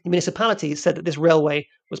 The municipality said that this railway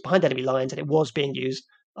was behind enemy lines and it was being used,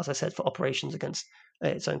 as I said, for operations against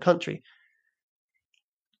its own country.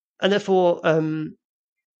 And therefore,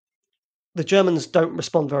 the Germans don't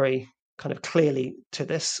respond very kind of clearly to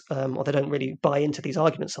this, or they don't really buy into these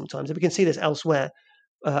arguments sometimes. And we can see this elsewhere.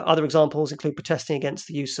 Other examples include protesting against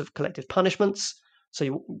the use of collective punishments.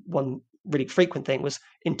 So one really frequent thing was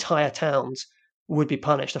entire towns would be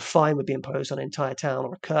punished. A fine would be imposed on an entire town,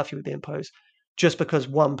 or a curfew would be imposed just because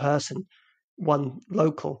one person one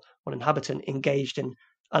local, one inhabitant, engaged in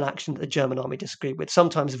an action that the German army disagreed with.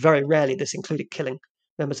 Sometimes, very rarely, this included killing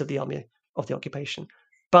members of the army of the occupation.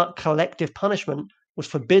 But collective punishment was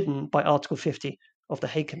forbidden by Article 50 of the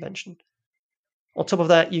Hague Convention. On top of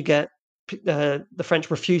that, you get the French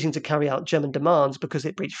refusing to carry out German demands because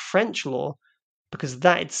it breached French law, because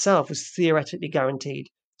that itself was theoretically guaranteed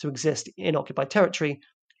to exist in occupied territory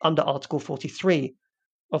under Article 43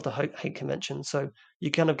 of the Hague Convention. So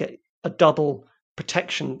you kind of get a double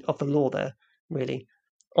protection of the law there, really.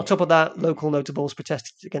 On top of that, local notables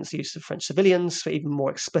protested against the use of French civilians for even more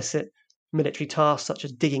explicit military tasks, such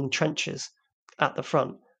as digging trenches at the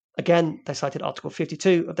front. Again, they cited Article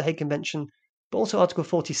 52 of the Hague Convention, but also Article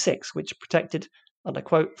 46, which protected, and I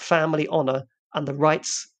quote, family honour and the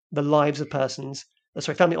rights, the lives of persons,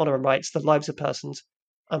 family honour and rights, the lives of persons,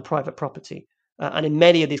 and private property. And in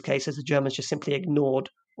many of these cases, the Germans just simply ignored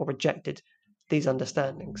or rejected these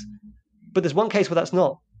understandings. But there's one case where that's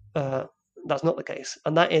not the case,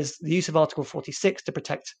 and that is the use of Article 46 to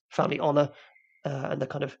protect family honour and the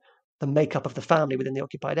kind of the makeup of the family within the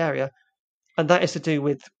occupied area. And that is to do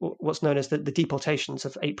with what's known as the deportations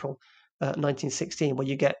of April 1916, where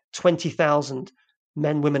you get 20,000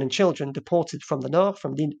 men, women, and children deported from the Nord,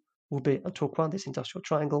 from l'Île Roubaix-Tourcoing, this industrial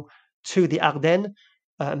triangle, to the Ardennes,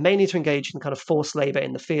 mainly to engage in kind of forced labour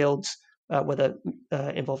in the fields, whether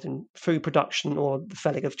involved in food production or the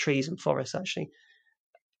felling of trees and forests, actually.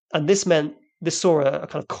 And this saw a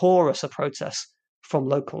kind of chorus of protests from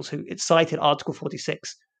locals who cited Article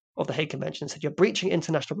 46 of the Hague Convention and said, you're breaching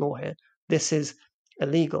international law here. This is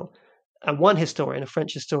illegal. And one historian, a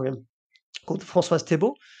French historian called Françoise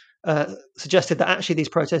Thibault, suggested that actually these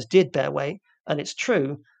protests did bear weight. And it's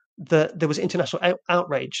true that there was international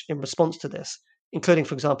outrage in response to this, including,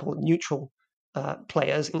 for example, neutral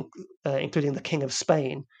players, including the King of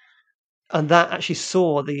Spain. And that actually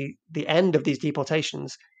saw the end of these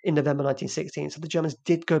deportations in November 1916. So the Germans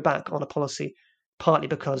did go back on a policy, partly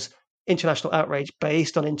because international outrage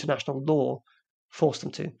based on international law forced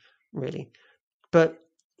them to, really. But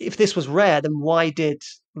if this was rare, then why did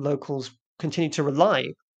locals continue to rely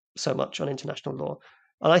so much on international law?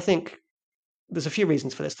 And I think there's a few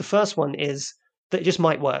reasons for this. The first one is that it just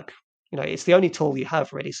might work. It's the only tool you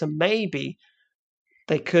have, really. So maybe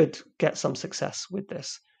they could get some success with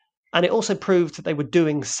this. And it also proved that they were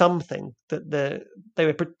doing something, that they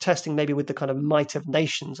were protesting maybe with the kind of might of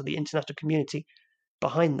nations or the international community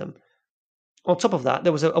behind them. On top of that,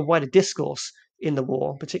 there was a wider discourse in the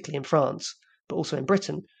war, particularly in France, but also in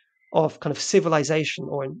Britain, of kind of civilization,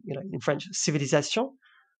 or in French, civilisation,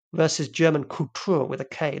 versus German Kultur with a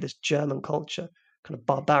K, this German culture, kind of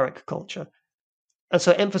barbaric culture. And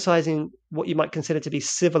so emphasizing what you might consider to be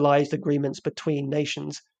civilized agreements between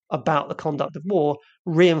nations about the conduct of war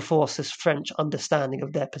reinforces French understanding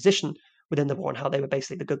of their position within the war and how they were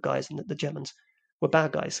basically the good guys and that the Germans were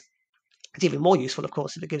bad guys. It's even more useful, of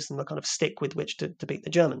course, if it gives them a kind of stick with which to beat the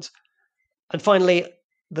Germans. And finally,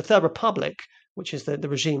 the Third Republic, which is the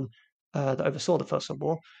regime that oversaw the First World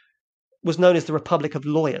War, was known as the Republic of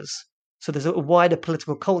Lawyers. So there's a wider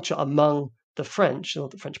political culture among the French, or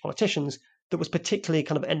the French politicians, that was particularly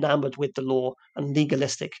kind of enamored with the law and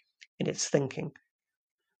legalistic in its thinking.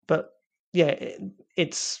 But yeah,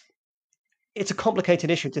 it's a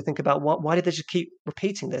complicated issue to think about. Why did they just keep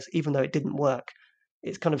repeating this, even though it didn't work?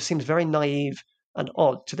 It kind of seems very naive and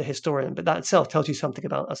odd to the historian, but that itself tells you something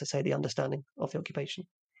about, as I say, the understanding of the occupation.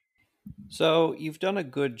 So you've done a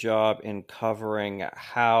good job in covering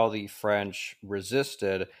how the French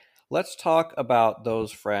resisted. Let's talk about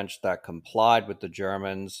those French that complied with the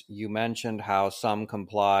Germans. You mentioned how some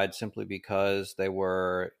complied simply because they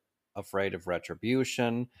were afraid of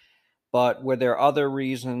retribution. But were there other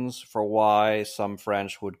reasons for why some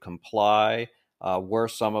French would comply? Were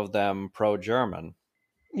some of them pro-German?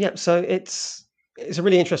 Yeah, so it's a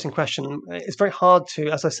really interesting question. It's very hard to,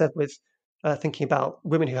 as I said, with thinking about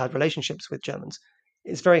women who had relationships with Germans,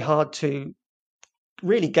 it's very hard to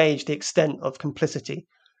really gauge the extent of complicity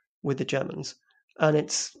with the Germans. And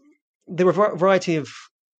there are a variety of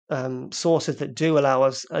sources that do allow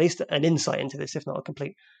us at least an insight into this, if not a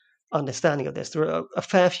complete understanding of this. There are a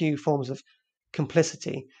fair few forms of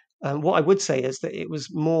complicity. What I would say is that it was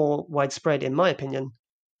more widespread, in my opinion,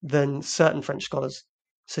 than certain French scholars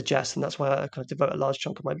suggest, and that's why I kind of devote a large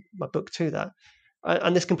chunk of my book to that.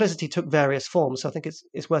 And this complicity took various forms, so I think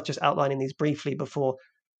it's worth just outlining these briefly before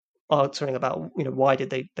answering about why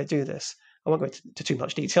did they do this. I won't go into too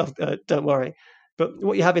much detail, don't worry. But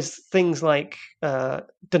what you have is things like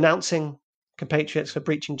denouncing compatriots for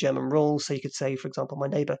breaching German rules. So you could say, for example, my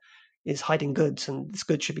neighbour is hiding goods and this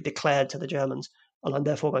goods should be declared to the Germans, and I'm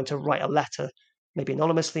therefore going to write a letter, maybe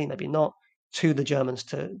anonymously, maybe not, to the Germans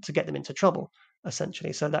to get them into trouble,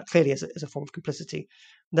 essentially. So that clearly is a form of complicity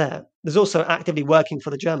there. There's also actively working for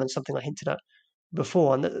the Germans, something I hinted at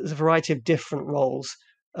before, and there's a variety of different roles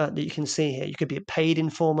that you can see here. You could be a paid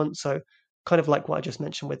informant, so kind of like what I just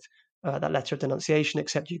mentioned with that letter of denunciation,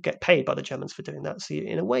 except you get paid by the Germans for doing that. So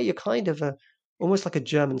in a way, you're kind of almost like a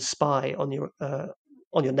German spy on your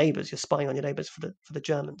neighbours. You're spying on your neighbours for the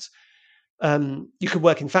Germans. You could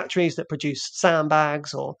work in factories that produce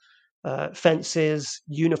sandbags or fences,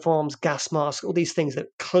 uniforms, gas masks, all these things that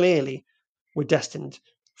clearly were destined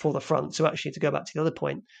for the front. So actually, to go back to the other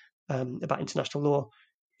point about international law,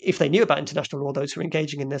 if they knew about international law, those who were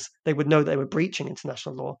engaging in this, they would know they were breaching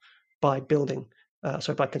international law by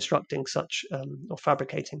by constructing such or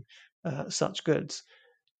fabricating such goods.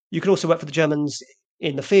 You could also work for the Germans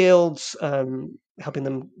in the fields, helping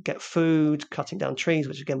them get food, cutting down trees,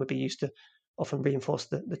 which again would be used to often reinforce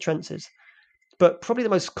the trenches. But probably the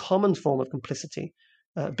most common form of complicity,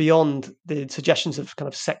 beyond the suggestions of kind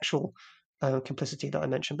of sexual complicity that I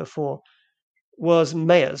mentioned before, was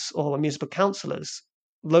mayors or municipal councillors,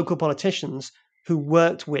 local politicians who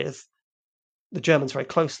worked with the Germans very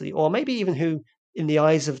closely, or maybe even who, in the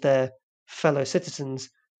eyes of their fellow citizens,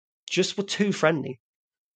 just were too friendly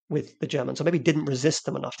with the Germans, or maybe didn't resist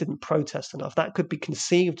them enough, didn't protest enough. That could be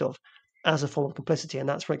conceived of as a form of complicity, and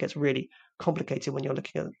that's where it gets really complicated when you're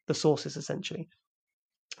looking at the sources, essentially.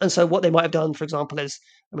 And so what they might have done, for example, is,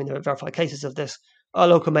 I mean, there are verified cases of this. Our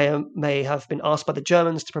local mayor may have been asked by the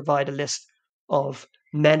Germans to provide a list of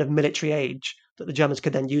men of military age that the Germans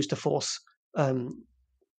could then use to force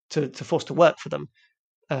to work for them,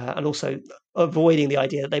 and also avoiding the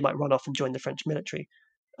idea that they might run off and join the French military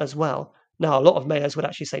as well. Now, a lot of mayors would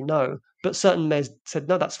actually say no, but certain mayors said,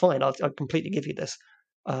 no, that's fine, I'll completely give you this.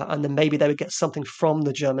 And then maybe they would get something from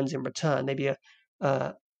the Germans in return, maybe a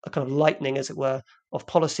kind of lightening, as it were, of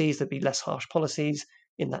policies. There'd be less harsh policies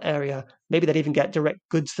in that area. Maybe they'd even get direct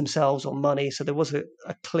goods themselves or money. So there was a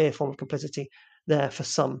clear form of complicity there for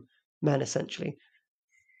some men, essentially.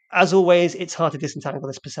 As always, it's hard to disentangle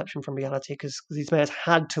this perception from reality because these mayors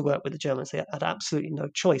had to work with the Germans. They had absolutely no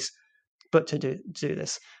choice but to do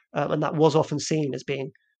this. And that was often seen as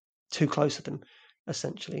being too close to them,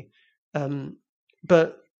 essentially.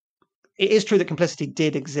 But it is true that complicity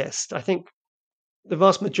did exist. I think the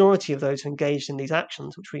vast majority of those who engaged in these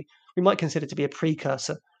actions, which we might consider to be a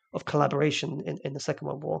precursor of collaboration in the Second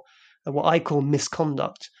World War, and what I call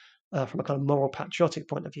misconduct from a kind of moral patriotic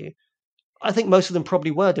point of view, I think most of them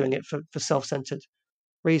probably were doing it for self-centered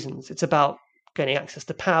reasons. It's about gaining access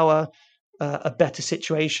to power, a better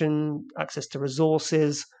situation, access to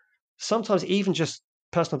resources, sometimes even just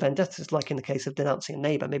personal vendettas, like in the case of denouncing a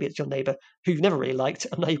neighbour. Maybe it's your neighbour who you've never really liked,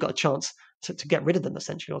 and now you've got a chance to get rid of them,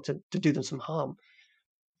 essentially, or to do them some harm.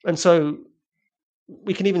 And so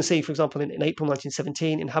we can even see, for example, in April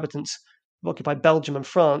 1917, inhabitants of occupied Belgium and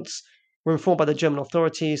France were informed by the German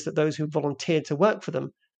authorities that those who volunteered to work for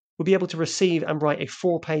them would be able to receive and write a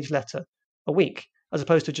 4-page letter a week, as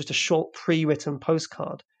opposed to just a short pre-written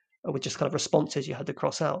postcard with just kind of responses you had to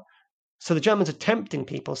cross out. So the Germans are tempting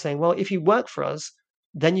people, saying, well, if you work for us,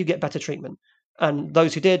 then you get better treatment. And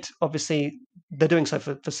those who did, obviously, they're doing so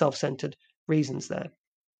for self-centered reasons there.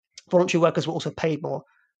 Voluntary workers were also paid more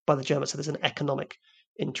by the Germans, so there's an economic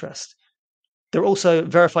interest. There are also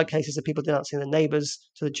verified cases of people denouncing their neighbours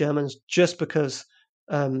to the Germans just because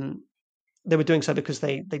they were doing so because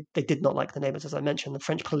they did not like the neighbours, as I mentioned. The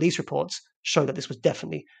French police reports show that this was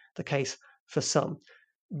definitely the case for some.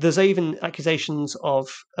 There's even accusations of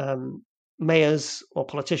mayors or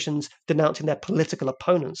politicians denouncing their political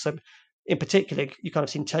opponents. So in particular, you kind of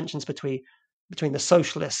seen tensions between the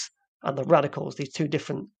socialists and the radicals, these two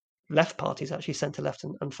different left parties, actually centre-left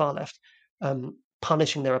and far-left,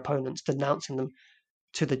 punishing their opponents, denouncing them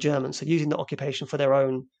to the Germans, so using the occupation for their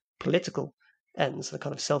own political ends, the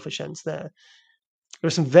kind of selfish ends there. There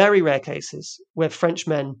are some very rare cases where French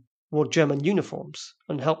men wore German uniforms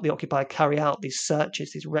and helped the occupier carry out these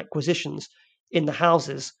searches, these requisitions in the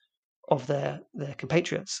houses of their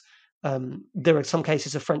compatriots. There are some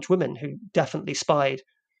cases of French women who definitely spied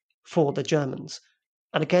for the Germans.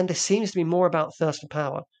 And again, this seems to be more about thirst for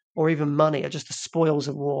power or even money or just the spoils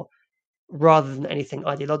of war rather than anything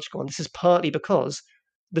ideological. And this is partly because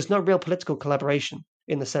there's no real political collaboration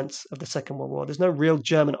in the sense of the Second World War. There's no real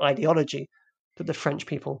German ideology that the French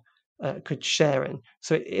people could share in.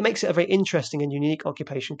 So it makes it a very interesting and unique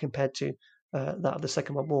occupation compared to that of the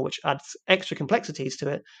Second World War, which adds extra complexities to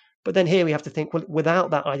it. But then here we have to think, well,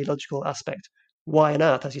 without that ideological aspect, why on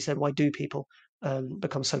earth, as you said, why do people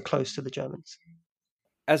become so close to the Germans?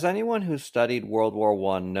 As anyone who studied World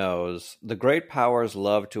War I knows, the great powers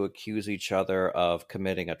love to accuse each other of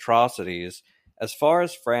committing atrocities. As far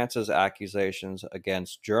as France's accusations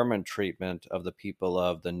against German treatment of the people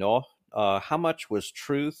of the Nord, how much was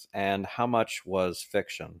truth and how much was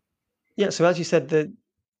fiction? Yeah, so as you said,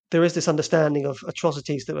 there is this understanding of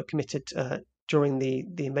atrocities that were committed during the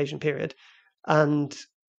invasion period, and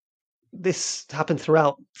this happened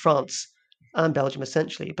throughout France and Belgium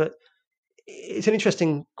essentially. But it's an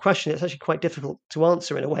interesting question. It's actually quite difficult to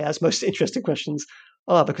answer in a way, as most interesting questions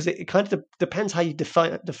are, because it kind of depends how you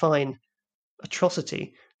define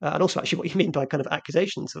atrocity, and also actually what you mean by kind of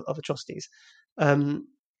accusations of atrocities. Um,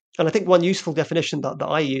 and I think one useful definition that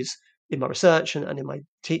I use in my research and in my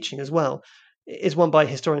teaching as well is one by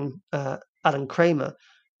historian Alan Kramer,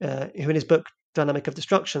 who in his book Dynamic of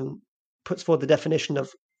Destruction puts forward the definition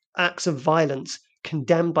of acts of violence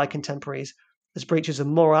condemned by contemporaries as breaches of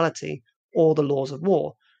morality or the laws of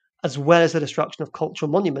war, as well as the destruction of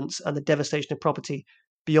cultural monuments and the devastation of property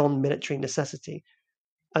beyond military necessity.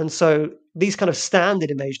 And so these kind of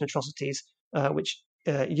standard invasion atrocities, which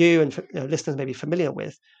you and listeners may be familiar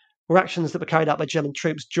with, were actions that were carried out by German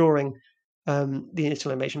troops during the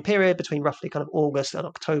initial invasion period between roughly kind of August and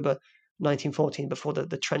October 1914, before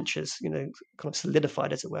the trenches, kind of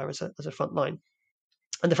solidified, as it were, as a front line.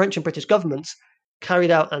 And the French and British governments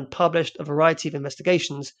carried out and published a variety of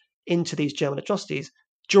investigations into these German atrocities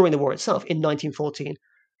during the war itself in 1914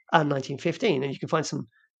 and 1915. And you can find some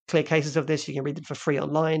clear cases of this. You can read them for free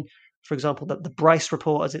online. For example, the Bryce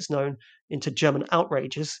Report, as it's known, into German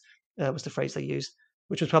outrages, was the phrase they used,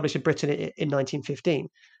 which was published in Britain in 1915.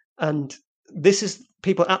 And this is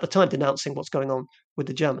people at the time denouncing what's going on with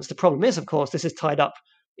the Germans. The problem is, of course, this is tied up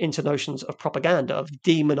into notions of propaganda, of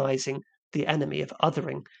demonizing the enemy, of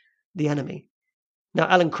othering the enemy. Now,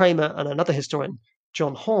 Alan Kramer and another historian,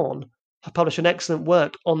 John Horn, have published an excellent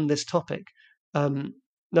work on this topic,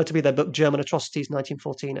 notably their book German Atrocities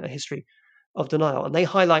 1914, A History of Denial. And they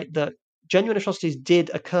highlight that genuine atrocities did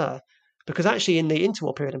occur because actually in the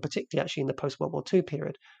interwar period, and particularly actually in the post-World War II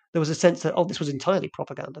period, there was a sense that, this was entirely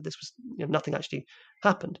propaganda. This was, nothing actually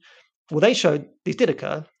happened. Well, they showed these did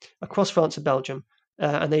occur across France and Belgium,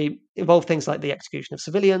 and they involved things like the execution of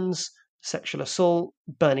civilians, sexual assault,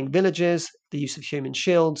 burning villages, the use of human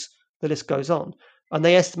shields, the list goes on. And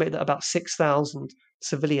they estimate that about 6,000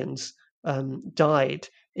 civilians died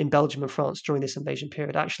in Belgium and France during this invasion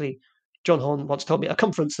period. Actually, John Horn once told me at a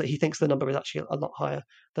conference that he thinks the number is actually a lot higher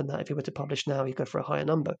than that. If he were to publish now, he'd go for a higher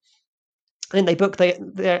number. And in their book, they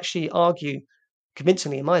actually argue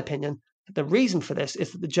convincingly, in my opinion, that the reason for this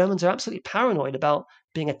is that the Germans are absolutely paranoid about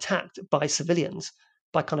being attacked by civilians,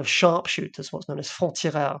 by kind of sharpshooters, what's known as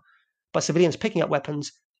francs-tireurs, by civilians picking up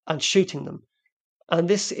weapons and shooting them. And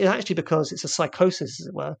this is actually because it's a psychosis, as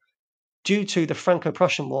it were, due to the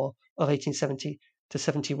Franco-Prussian War of 1870 to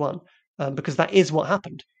 71, because that is what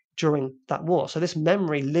happened during that war. So this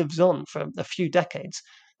memory lives on for a few decades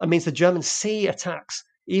and means the Germans see attacks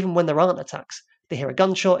even when there aren't attacks. They hear a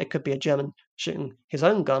gunshot, it could be a German shooting his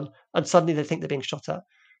own gun, and suddenly they think they're being shot at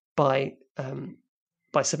by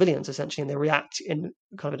civilians, essentially, and they react in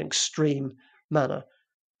kind of an extreme manner.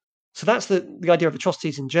 So that's the idea of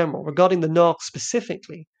atrocities in general. Regarding the Nord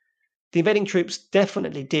specifically, the invading troops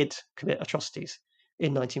definitely did commit atrocities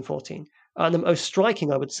in 1914. And the most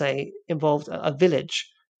striking, I would say, involved a village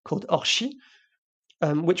called Orchy,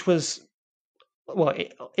 which was,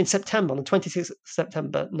 in September, on the 26th of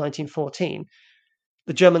September 1914,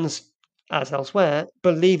 the Germans, as elsewhere,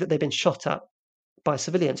 believed that they'd been shot at by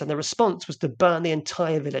civilians, and the response was to burn the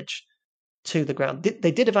entire village to the ground.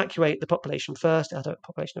 They did evacuate the population first. It had a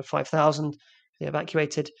population of 5,000. They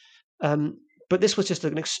evacuated. But this was just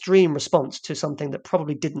an extreme response to something that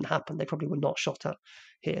probably didn't happen. They probably were not shot at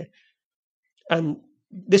here. And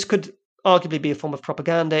this could arguably be a form of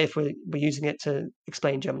propaganda if we're using it to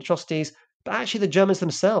explain German atrocities. But actually, the Germans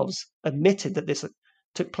themselves admitted that this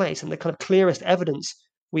took place. And the kind of clearest evidence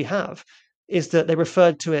we have is that they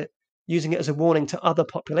referred to it, using it as a warning to other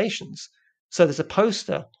populations. So there's a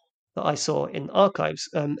poster that I saw in archives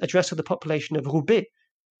addressed to the population of Roubaix,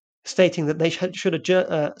 stating that they should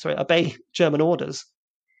obey German orders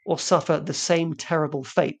or suffer the same terrible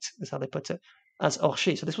fate, is how they put it, as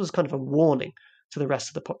Orchy. So this was kind of a warning to the rest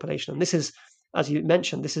of the population. And this is, as you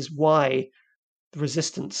mentioned, this is why the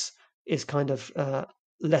resistance is kind of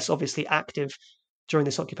less obviously active during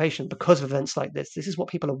this occupation, because of events like this. This is what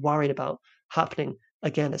people are worried about happening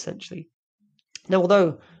again, essentially. Now,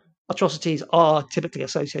 although atrocities are typically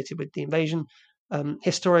associated with the invasion,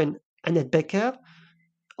 historian Annette Becker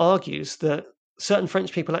argues that certain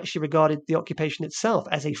French people actually regarded the occupation itself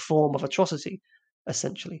as a form of atrocity,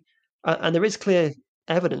 essentially. And there is clear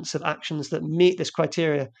evidence of actions that meet this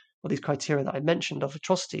criteria, or these criteria that I mentioned of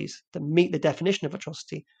atrocities, that meet the definition of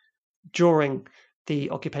atrocity during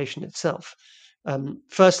the occupation itself.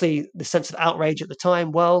 Firstly, the sense of outrage at the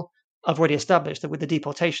time. Well, I've already established that with the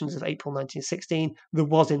deportations of April 1916, there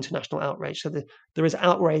was international outrage. So there is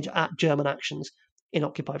outrage at German actions in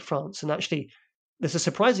occupied France. And actually, there's a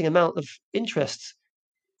surprising amount of interest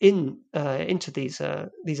into these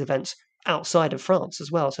events outside of France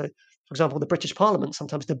as well. So, for example, the British Parliament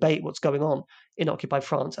sometimes debate what's going on in occupied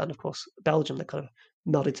France, and of course Belgium, that kind of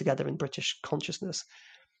melded together in British consciousness.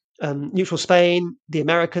 Neutral Spain, the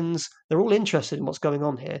Americans, they're all interested in what's going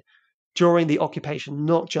on here during the occupation,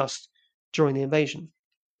 not just during the invasion.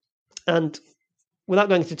 And without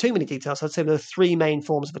going into too many details, I'd say there are three main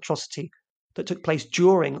forms of atrocity that took place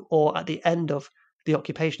during or at the end of the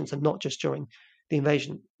occupations, and not just during the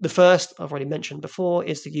invasion. The first, I've already mentioned before,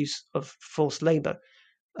 is the use of forced labor.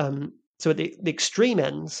 So at the extreme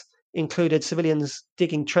ends included civilians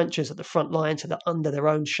digging trenches at the front line so they're under their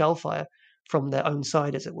own shell fire from their own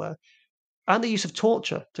side, as it were, and the use of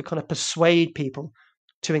torture to kind of persuade people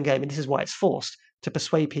to engage. And this is why it's forced, to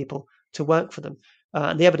persuade people to work for them.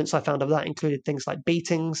 And the evidence I found of that included things like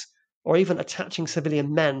beatings, or even attaching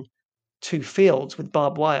civilian men to fields with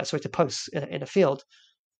barbed wire, to posts in a field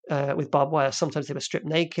with barbed wire. Sometimes they were stripped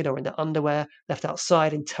naked or in their underwear, left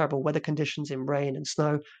outside in terrible weather conditions, in rain and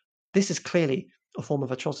snow. This is clearly a form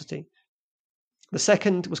of atrocity. The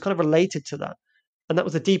second was kind of related to that, and that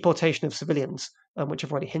was the deportation of civilians, which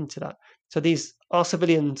I've already hinted at. So these are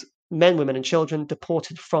civilians, men, women, and children,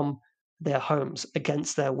 deported from their homes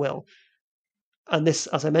against their will. And this,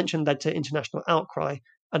 as I mentioned, led to international outcry,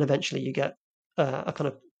 and eventually you get a kind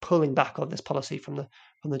of pulling back on this policy from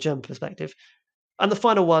the German perspective. And the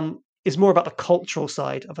final one is more about the cultural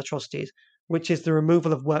side of atrocities, which is the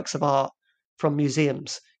removal of works of art from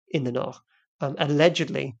museums in the North.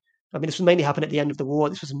 Allegedly, I mean, this was mainly happened at the end of the war.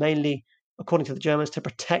 This was mainly, according to the Germans, to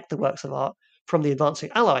protect the works of art from the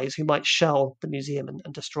advancing Allies who might shell the museum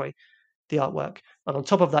and destroy the artwork. And on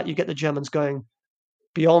top of that, you get the Germans going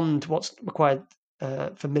beyond what's required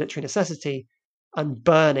for military necessity and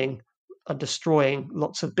burning and destroying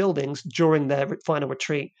lots of buildings during their final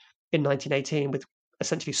retreat in 1918 with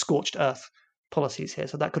essentially scorched earth policies here.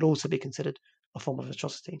 So that could also be considered a form of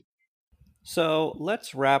atrocity. So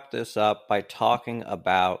let's wrap this up by talking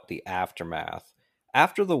about the aftermath.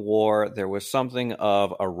 After the war, there was something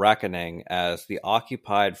of a reckoning as the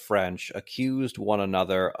occupied French accused one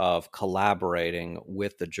another of collaborating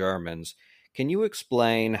with the Germans. Can you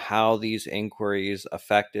explain how these inquiries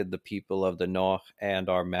affected the people of the North and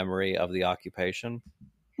our memory of the occupation?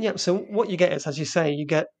 Yeah, so what you get is, as you say, you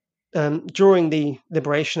get during the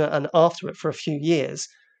liberation and after it for a few years,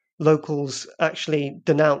 locals actually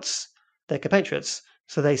denounce their compatriots.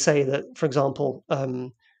 So they say that, for example,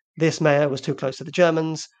 this mayor was too close to the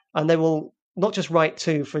Germans, and they will not just write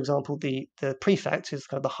to, for example, the prefect, who's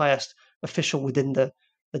kind of the highest official within the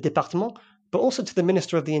département, but also to the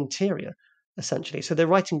Minister of the Interior, essentially. So they're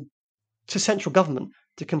writing to central government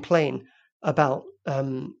to complain about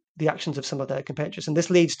the actions of some of their compatriots. And this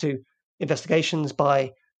leads to investigations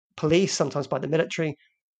by police, sometimes by the military.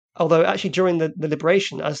 Although actually during the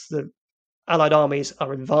liberation, as the Allied armies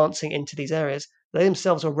are advancing into these areas, they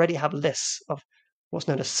themselves already have lists of what's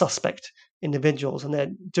known as suspect individuals, and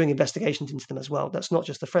they're doing investigations into them as well. That's not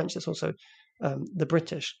just the French, that's also the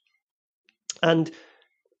British. And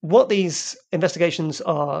what these investigations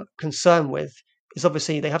are concerned with is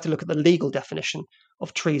obviously they have to look at the legal definition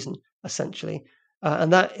of treason, essentially.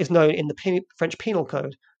 And that is known in the French Penal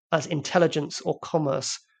Code as intelligence or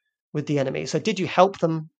commerce with the enemy. So did you help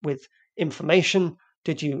them with information?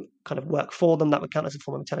 Did you kind of work for them? That would count as a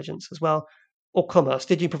form of intelligence as well. Or commerce.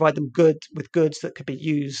 Did you provide them with goods that could be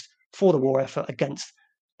used for the war effort against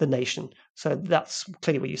the nation? So that's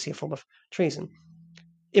clearly where you see a form of treason.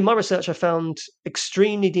 In my research, I found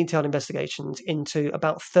extremely detailed investigations into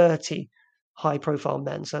about 30 high-profile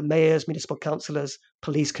men, so mayors, municipal councillors,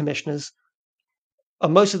 police commissioners.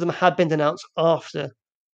 And most of them had been denounced after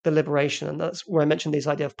the liberation, and that's where I mentioned this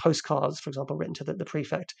idea of postcards, for example, written to the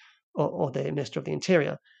prefect or the Minister of the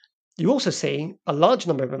Interior. You also see a large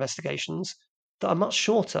number of investigations that are much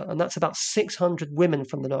shorter, and that's about 600 women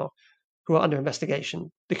from the North who are under investigation.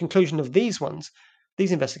 The conclusion of these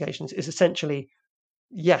investigations, is essentially,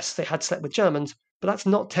 yes, they had slept with Germans, but that's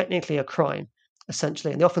not technically a crime,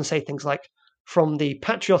 essentially. And they often say things like, from the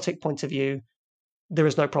patriotic point of view, there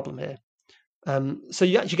is no problem here. So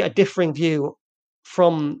you actually get a differing view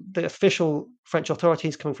from the official French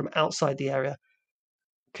authorities coming from outside the area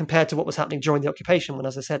compared to what was happening during the occupation, when,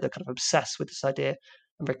 as I said, they're kind of obsessed with this idea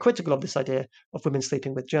and very critical of this idea of women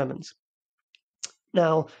sleeping with Germans.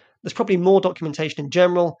 Now, there's probably more documentation in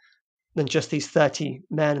general than just these 30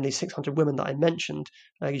 men and these 600 women that I mentioned.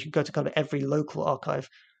 You can go to kind of every local archive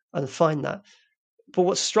and find that. But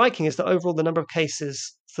what's striking is that overall the number of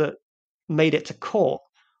cases that made it to court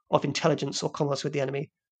of intelligence or commerce with the enemy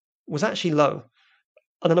was actually low,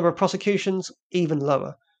 and the number of prosecutions even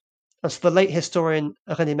lower. And so the late historian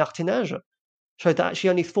René Martinage showed that actually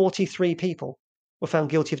only 43 people were found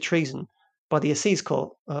guilty of treason by the Assize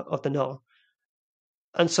Court of the Nord.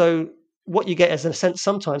 And so what you get is, in a sense,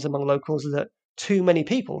 sometimes among locals, is that too many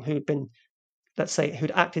people who'd been, let's say,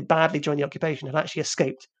 who'd acted badly during the occupation had actually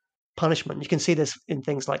escaped punishment. You can see this in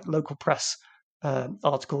things like local press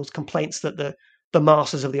articles, complaints that the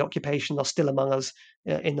masters of the occupation are still among us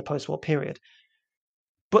in the post-war period.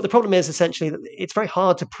 But the problem is essentially that it's very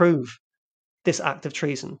hard to prove this act of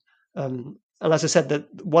treason. And as I said, that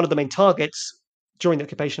one of the main targets during the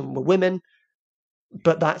occupation were women,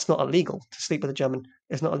 but that's not illegal. To sleep with a German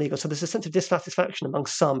is not illegal. So there's a sense of dissatisfaction among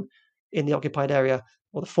some in the occupied area,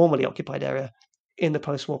 or the formerly occupied area, in the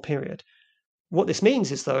post-war period. What this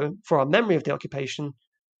means is, though, for our memory of the occupation,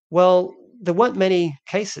 well, there weren't many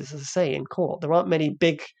cases, as I say, in court. There aren't many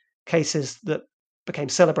big cases that became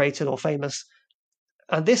celebrated or famous.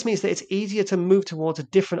 And this means that it's easier to move towards a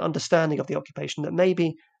different understanding of the occupation, that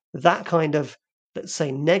maybe that kind of, let's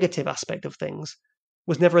say, negative aspect of things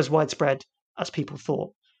was never as widespread as people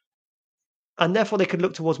thought. And therefore, they could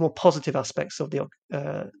look towards more positive aspects of the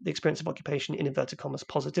experience of occupation, in inverted commas,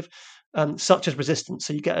 positive, such as resistance.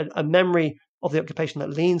 So you get a memory of the occupation that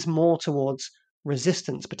leans more towards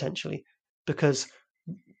resistance, potentially, because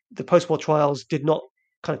the post-war trials did not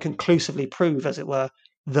kind of conclusively prove, as it were,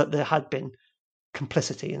 that there had been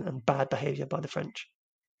complicity and bad behavior by the French.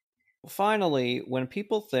 Finally, when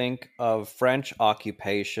people think of French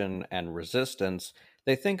occupation and resistance,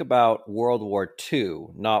 they think about World War II,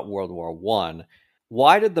 not World War I.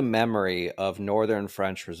 Why did the memory of Northern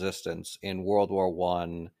French resistance in World War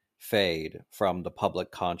I fade from the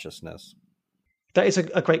public consciousness? That is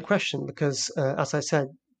a great question because, as I said,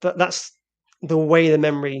 that's the way the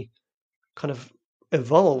memory kind of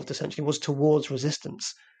evolved, essentially, was towards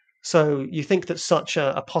resistance. So you think that such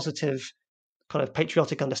a positive kind of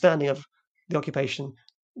patriotic understanding of the occupation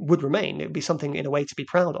would remain. It would be something in a way to be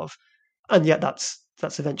proud of. And yet that's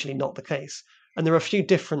eventually not the case. And there are a few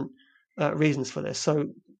different reasons for this. So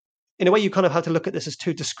in a way, you kind of have to look at this as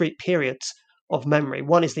two discrete periods of memory.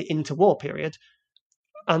 One is the interwar period,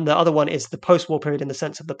 and the other one is the post-war period in the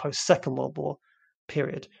sense of the post-Second World War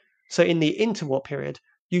period. So in the interwar period,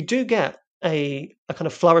 you do get a kind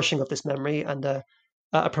of flourishing of this memory and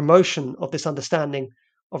a promotion of this understanding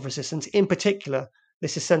of resistance. In particular,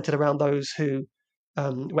 this is centered around those who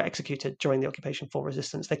were executed during the occupation for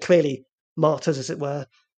resistance. They're clearly martyrs, as it were.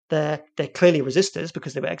 They're clearly resistors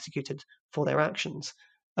because they were executed for their actions.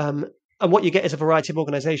 And what you get is a variety of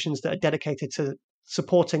organizations that are dedicated to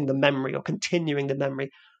supporting the memory or continuing the memory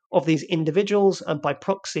of these individuals and by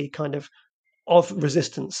proxy kind of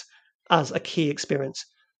resistance as a key experience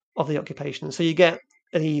of the occupation. So you get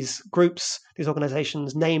these groups, these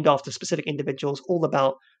organizations named after specific individuals, all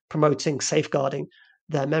about promoting, safeguarding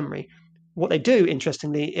their memory. What they do,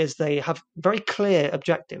 interestingly, is they have very clear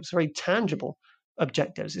objectives, very tangible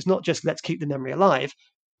objectives. It's not just let's keep the memory alive,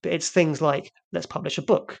 but it's things like let's publish a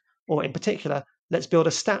book, or in particular, let's build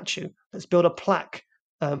a statue, let's build a plaque,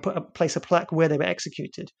 place a plaque where they were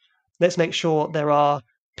executed. Let's make sure there are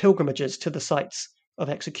pilgrimages to the sites of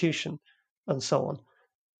execution, and so on.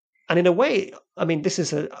 And in a way, I mean, this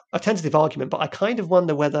is a tentative argument, but I kind of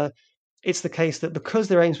wonder whether it's the case that because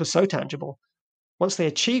their aims were so tangible, once they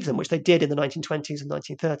achieved them, which they did in the 1920s and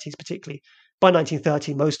 1930s, particularly, by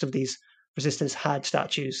 1930, most of these resistors had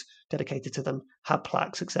statues dedicated to them, had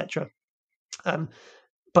plaques, etc.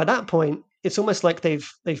 By that point, it's almost like they've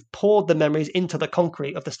poured the memories into the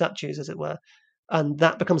concrete of the statues, as it were, and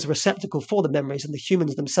that becomes a receptacle for the memories, and the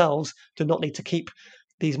humans themselves do not need to keep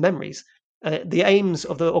these memories. The aims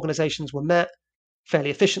of the organizations were met fairly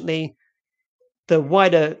efficiently. The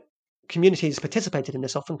wider communities participated in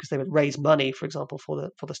this often because they would raise money, for example, for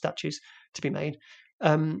the statues to be made.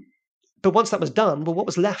 But once that was done, well, what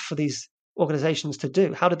was left for these organizations to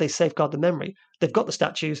do? How did they safeguard the memory? They've got the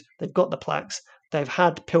statues, they've got the plaques, they've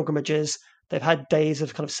had pilgrimages, they've had days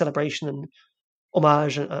of kind of celebration and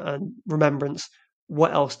homage and remembrance.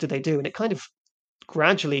 What else do they do? And it kind of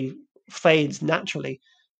gradually fades naturally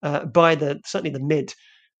by certainly the mid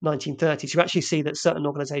 1930s. You actually see that certain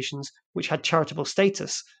organizations which had charitable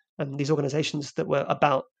status, and these organizations that were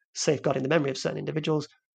about safeguarding the memory of certain individuals,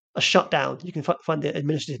 are shut down. You can find the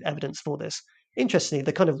administrative evidence for this. Interestingly,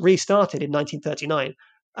 they kind of restarted in 1939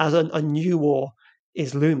 as a new war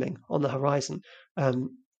is looming on the horizon.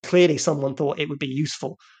 Clearly, someone thought it would be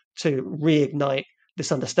useful to reignite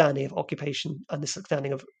this understanding of occupation and this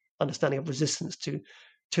understanding of resistance to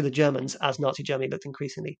the Germans as Nazi Germany looked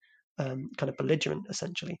increasingly kind of belligerent,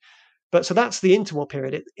 essentially. But so that's the interwar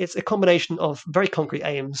period. It's a combination of very concrete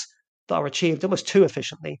aims that are achieved almost too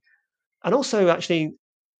efficiently, and also actually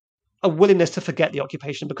a willingness to forget the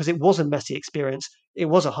occupation because it was a messy experience. It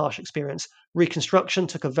was a harsh experience. Reconstruction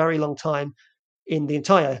took a very long time in the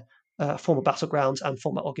entire former battlegrounds and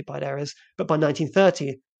former occupied areas. But by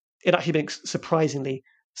 1930, it actually been surprisingly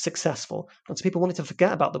successful. And so people wanted to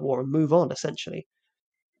forget about the war and move on, essentially.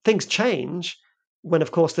 Things change when,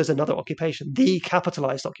 of course, there's another occupation, the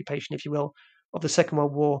capitalized occupation, if you will, of the Second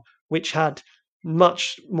World War, which had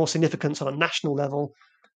much more significance on a national level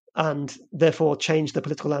and therefore changed the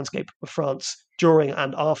political landscape of France during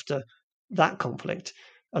and after that conflict.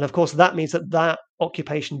 And of course, that means that that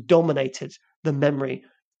occupation dominated the memory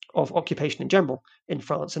of occupation in general in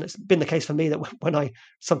France. And it's been the case for me that when I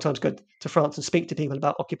sometimes go to France and speak to people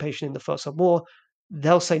about occupation in the First World War,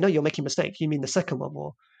 they'll say, no, you're making a mistake. You mean the Second World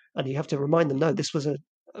War. And you have to remind them, no, this was a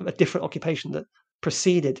different occupation that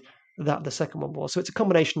preceded that of the Second World War. So it's a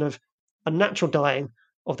combination of a natural dying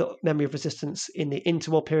of the memory of resistance in the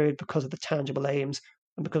interwar period because of the tangible aims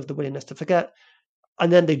and because of the willingness to forget,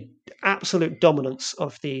 and then the absolute dominance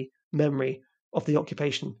of the memory of the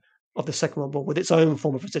occupation of the Second World War with its own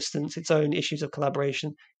form of resistance, its own issues of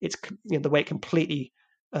collaboration, its the way it completely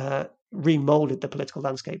remolded the political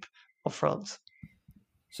landscape of France.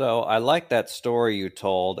 So I like that story you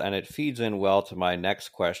told, and it feeds in well to my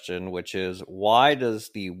next question, which is why does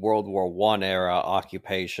the World War I era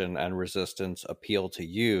occupation and resistance appeal to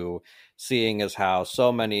you, seeing as how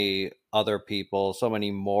so many other people, so many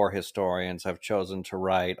more historians have chosen to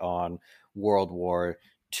write on World War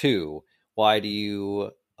II? Why do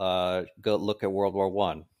you go look at World War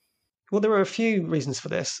I? Well, there are a few reasons for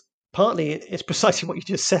this. Partly, it's precisely what you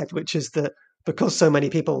just said, which is that because so many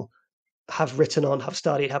people have written on, have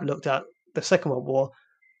studied, have looked at the Second World War.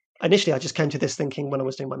 Initially, I just came to this thinking when I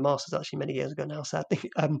was doing my master's, actually many years ago now, sadly,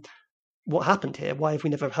 what happened here? Why have we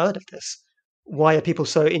never heard of this? Why are people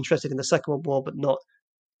so interested in the Second World War but not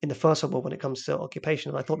in the First World War when it comes to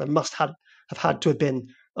occupation? And I thought there must have had to have been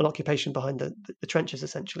an occupation behind the trenches,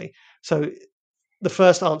 essentially. So the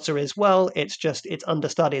first answer is, well, it's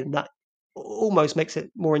understudied, and that almost makes it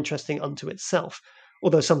more interesting unto itself.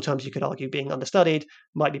 Although sometimes you could argue being understudied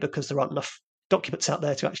might be because there aren't enough documents out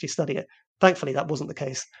there to actually study it. Thankfully, that wasn't the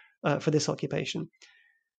case for this occupation.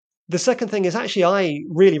 The second thing is actually I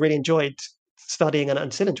really, really enjoyed studying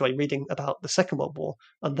and still enjoy reading about the Second World War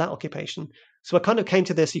and that occupation. So I kind of came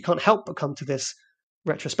to this, you can't help but come to this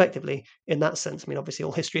retrospectively in that sense. I mean, obviously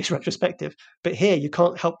all history is retrospective, but here you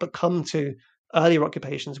can't help but come to earlier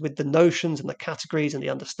occupations with the notions and the categories and the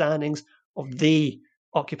understandings of the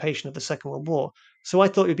occupation of the Second World War. So I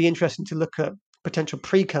thought it would be interesting to look at potential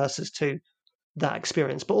precursors to that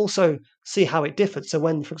experience, but also see how it differed. So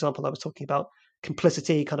when, for example, I was talking about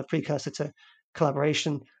complicity, kind of precursor to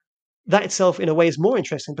collaboration, that itself in a way is more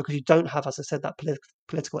interesting because you don't have, as I said, that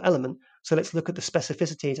political element. So let's look at the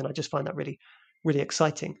specificities, and I just find that really, really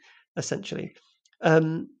exciting, essentially.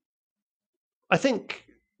 I think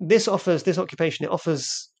this occupation, it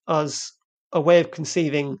offers us a way of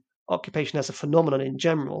conceiving occupation as a phenomenon in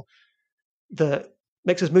general that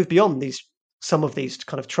makes us move beyond some of these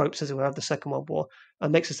kind of tropes, as it were, of the Second World War,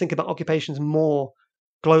 and makes us think about occupations more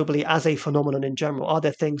globally as a phenomenon in general. Are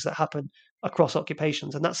there things that happen across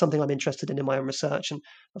occupations? And that's something I'm interested in my own research, and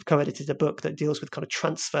I've co-edited a book that deals with kind of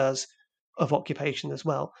transfers of occupation as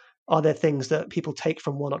well. Are there things that people take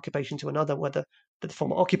from one occupation to another, whether the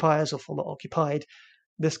former occupiers or former occupied,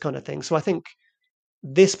 this kind of thing? So I think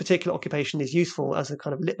this particular occupation is useful as a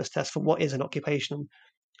kind of litmus test for what is an occupation.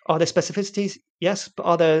 Are there specificities? Yes, but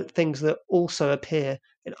are there things that also appear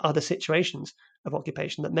in other situations of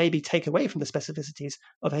occupation that maybe take away from the specificities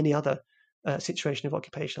of any other situation of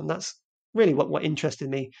occupation? And that's really what interested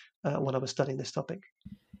me when I was studying this topic.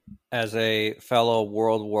 As a fellow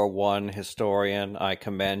World War I historian, I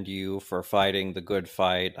commend you for fighting the good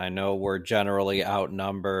fight. I know we're generally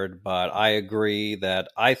outnumbered, but I agree that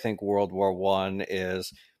I think World War I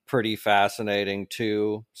is pretty fascinating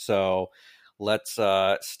too. So let's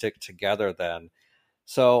stick together then.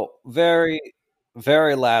 So very,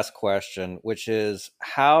 very last question, which is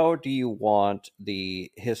how do you want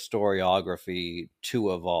the historiography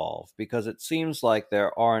to evolve? Because it seems like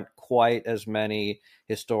there aren't quite as many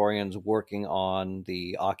historians working on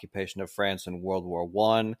the occupation of France in World War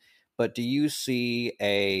I, but do you see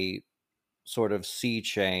a sort of sea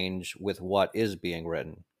change with what is being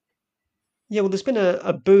written? Yeah, well, there's been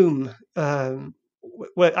a boom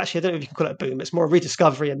well, actually, I don't know if you can call it a boom. It's more a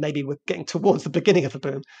rediscovery, and maybe we're getting towards the beginning of a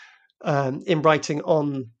boom in writing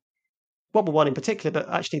on World War I in particular, but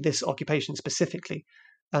actually this occupation specifically.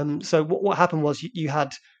 So what happened was you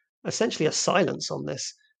had essentially a silence on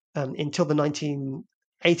this until the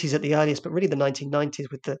 1980s at the earliest, but really the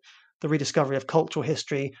 1990s with the rediscovery of cultural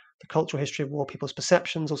history, the cultural history of war, people's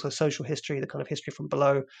perceptions, also social history, the kind of history from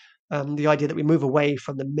below, the idea that we move away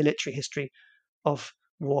from the military history of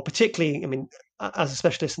war, particularly, I mean, as a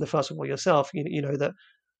specialist in the First World War yourself, you know that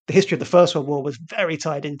the history of the First World War was very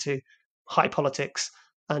tied into high politics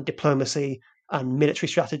and diplomacy and military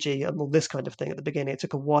strategy and all this kind of thing at the beginning. It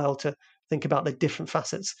took a while to think about the different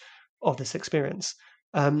facets of this experience.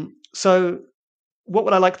 So what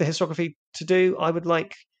would I like the historiography to do? I would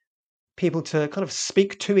like people to kind of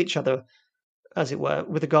speak to each other, as it were,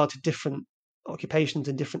 with regard to different occupations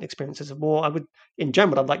and different experiences of war. In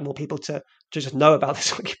general, I'd like more people to just know about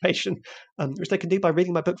this occupation, which they can do by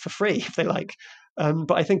reading my book for free if they like.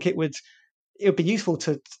 But I think it would be useful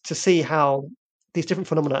to see how these different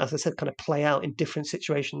phenomena, as I said, kind of play out in different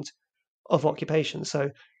situations of occupation. So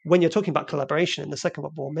when you're talking about collaboration in the Second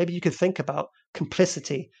World War, maybe you could think about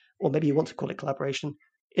complicity, or maybe you want to call it collaboration,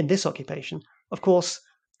 in this occupation. Of course,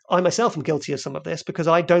 I myself am guilty of some of this because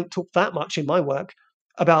I don't talk that much in my work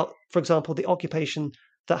about, for example, the occupation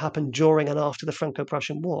that happened during and after the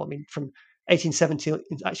Franco-Prussian War. I mean, from 1870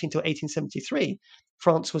 actually until 1873,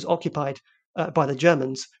 France was occupied by the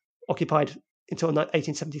Germans, occupied until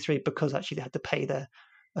 1873 because actually they had to pay their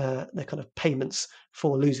kind of payments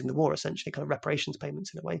for losing the war, essentially, kind of reparations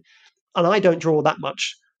payments in a way. And I don't draw that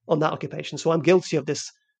much on that occupation. So I'm guilty of this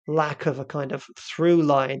lack of a kind of through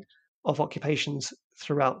line of occupations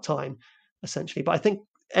throughout time, essentially. But I think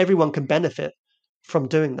everyone can benefit from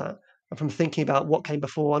doing that and from thinking about what came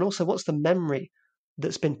before, and also what's the memory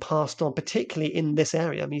that's been passed on, particularly in this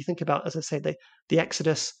area. I mean, you think about, as I say, the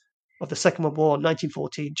exodus of the Second World War,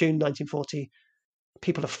 June 1940,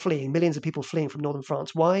 people are fleeing, millions of people fleeing from northern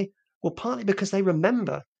France. Why? Well, partly because they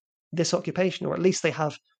remember this occupation, or at least they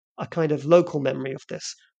have a kind of local memory of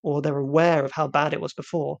this, or they're aware of how bad it was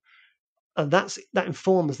before. And that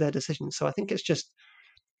informs their decisions. So I think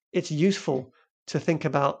it's useful to think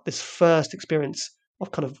about this first experience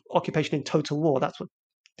of kind of occupation in total war. That's what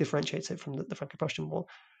differentiates it from the Franco-Prussian War,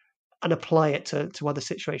 and apply it to other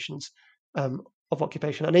situations of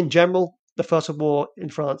occupation. And in general, the First World War in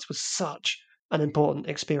France was such an important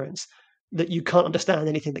experience that you can't understand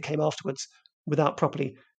anything that came afterwards without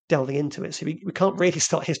properly delving into it. So we can't really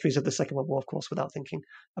start histories of the Second World War, of course, without thinking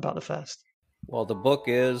about the first. Well, the book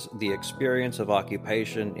is The Experience of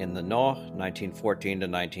Occupation in the Nord, 1914 to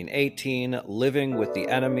 1918, Living with the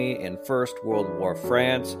Enemy in First World War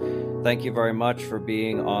France. Thank you very much for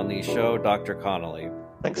being on the show, Dr. Connolly.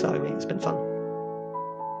 Thanks for having me. It's been fun.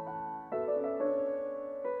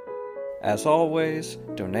 As always,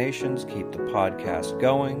 donations keep the podcast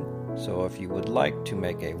going, so if you would like to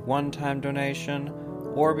make a one-time donation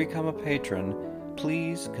or become a patron,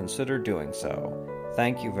 please consider doing so.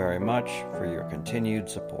 Thank you very much for your continued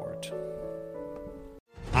support.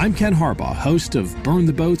 I'm Ken Harbaugh, host of Burn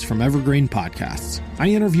the Boats from Evergreen Podcasts. I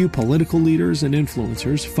interview political leaders and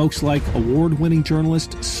influencers, folks like award-winning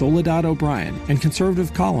journalist Soledad O'Brien and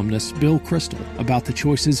conservative columnist Bill Kristol, about the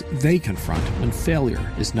choices they confront when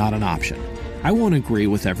failure is not an option. I won't agree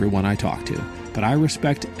with everyone I talk to, but I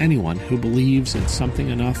respect anyone who believes in something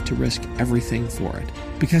enough to risk everything for it.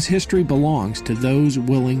 Because history belongs to those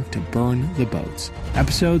willing to burn the boats.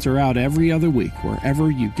 Episodes are out every other week wherever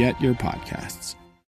you get your podcasts.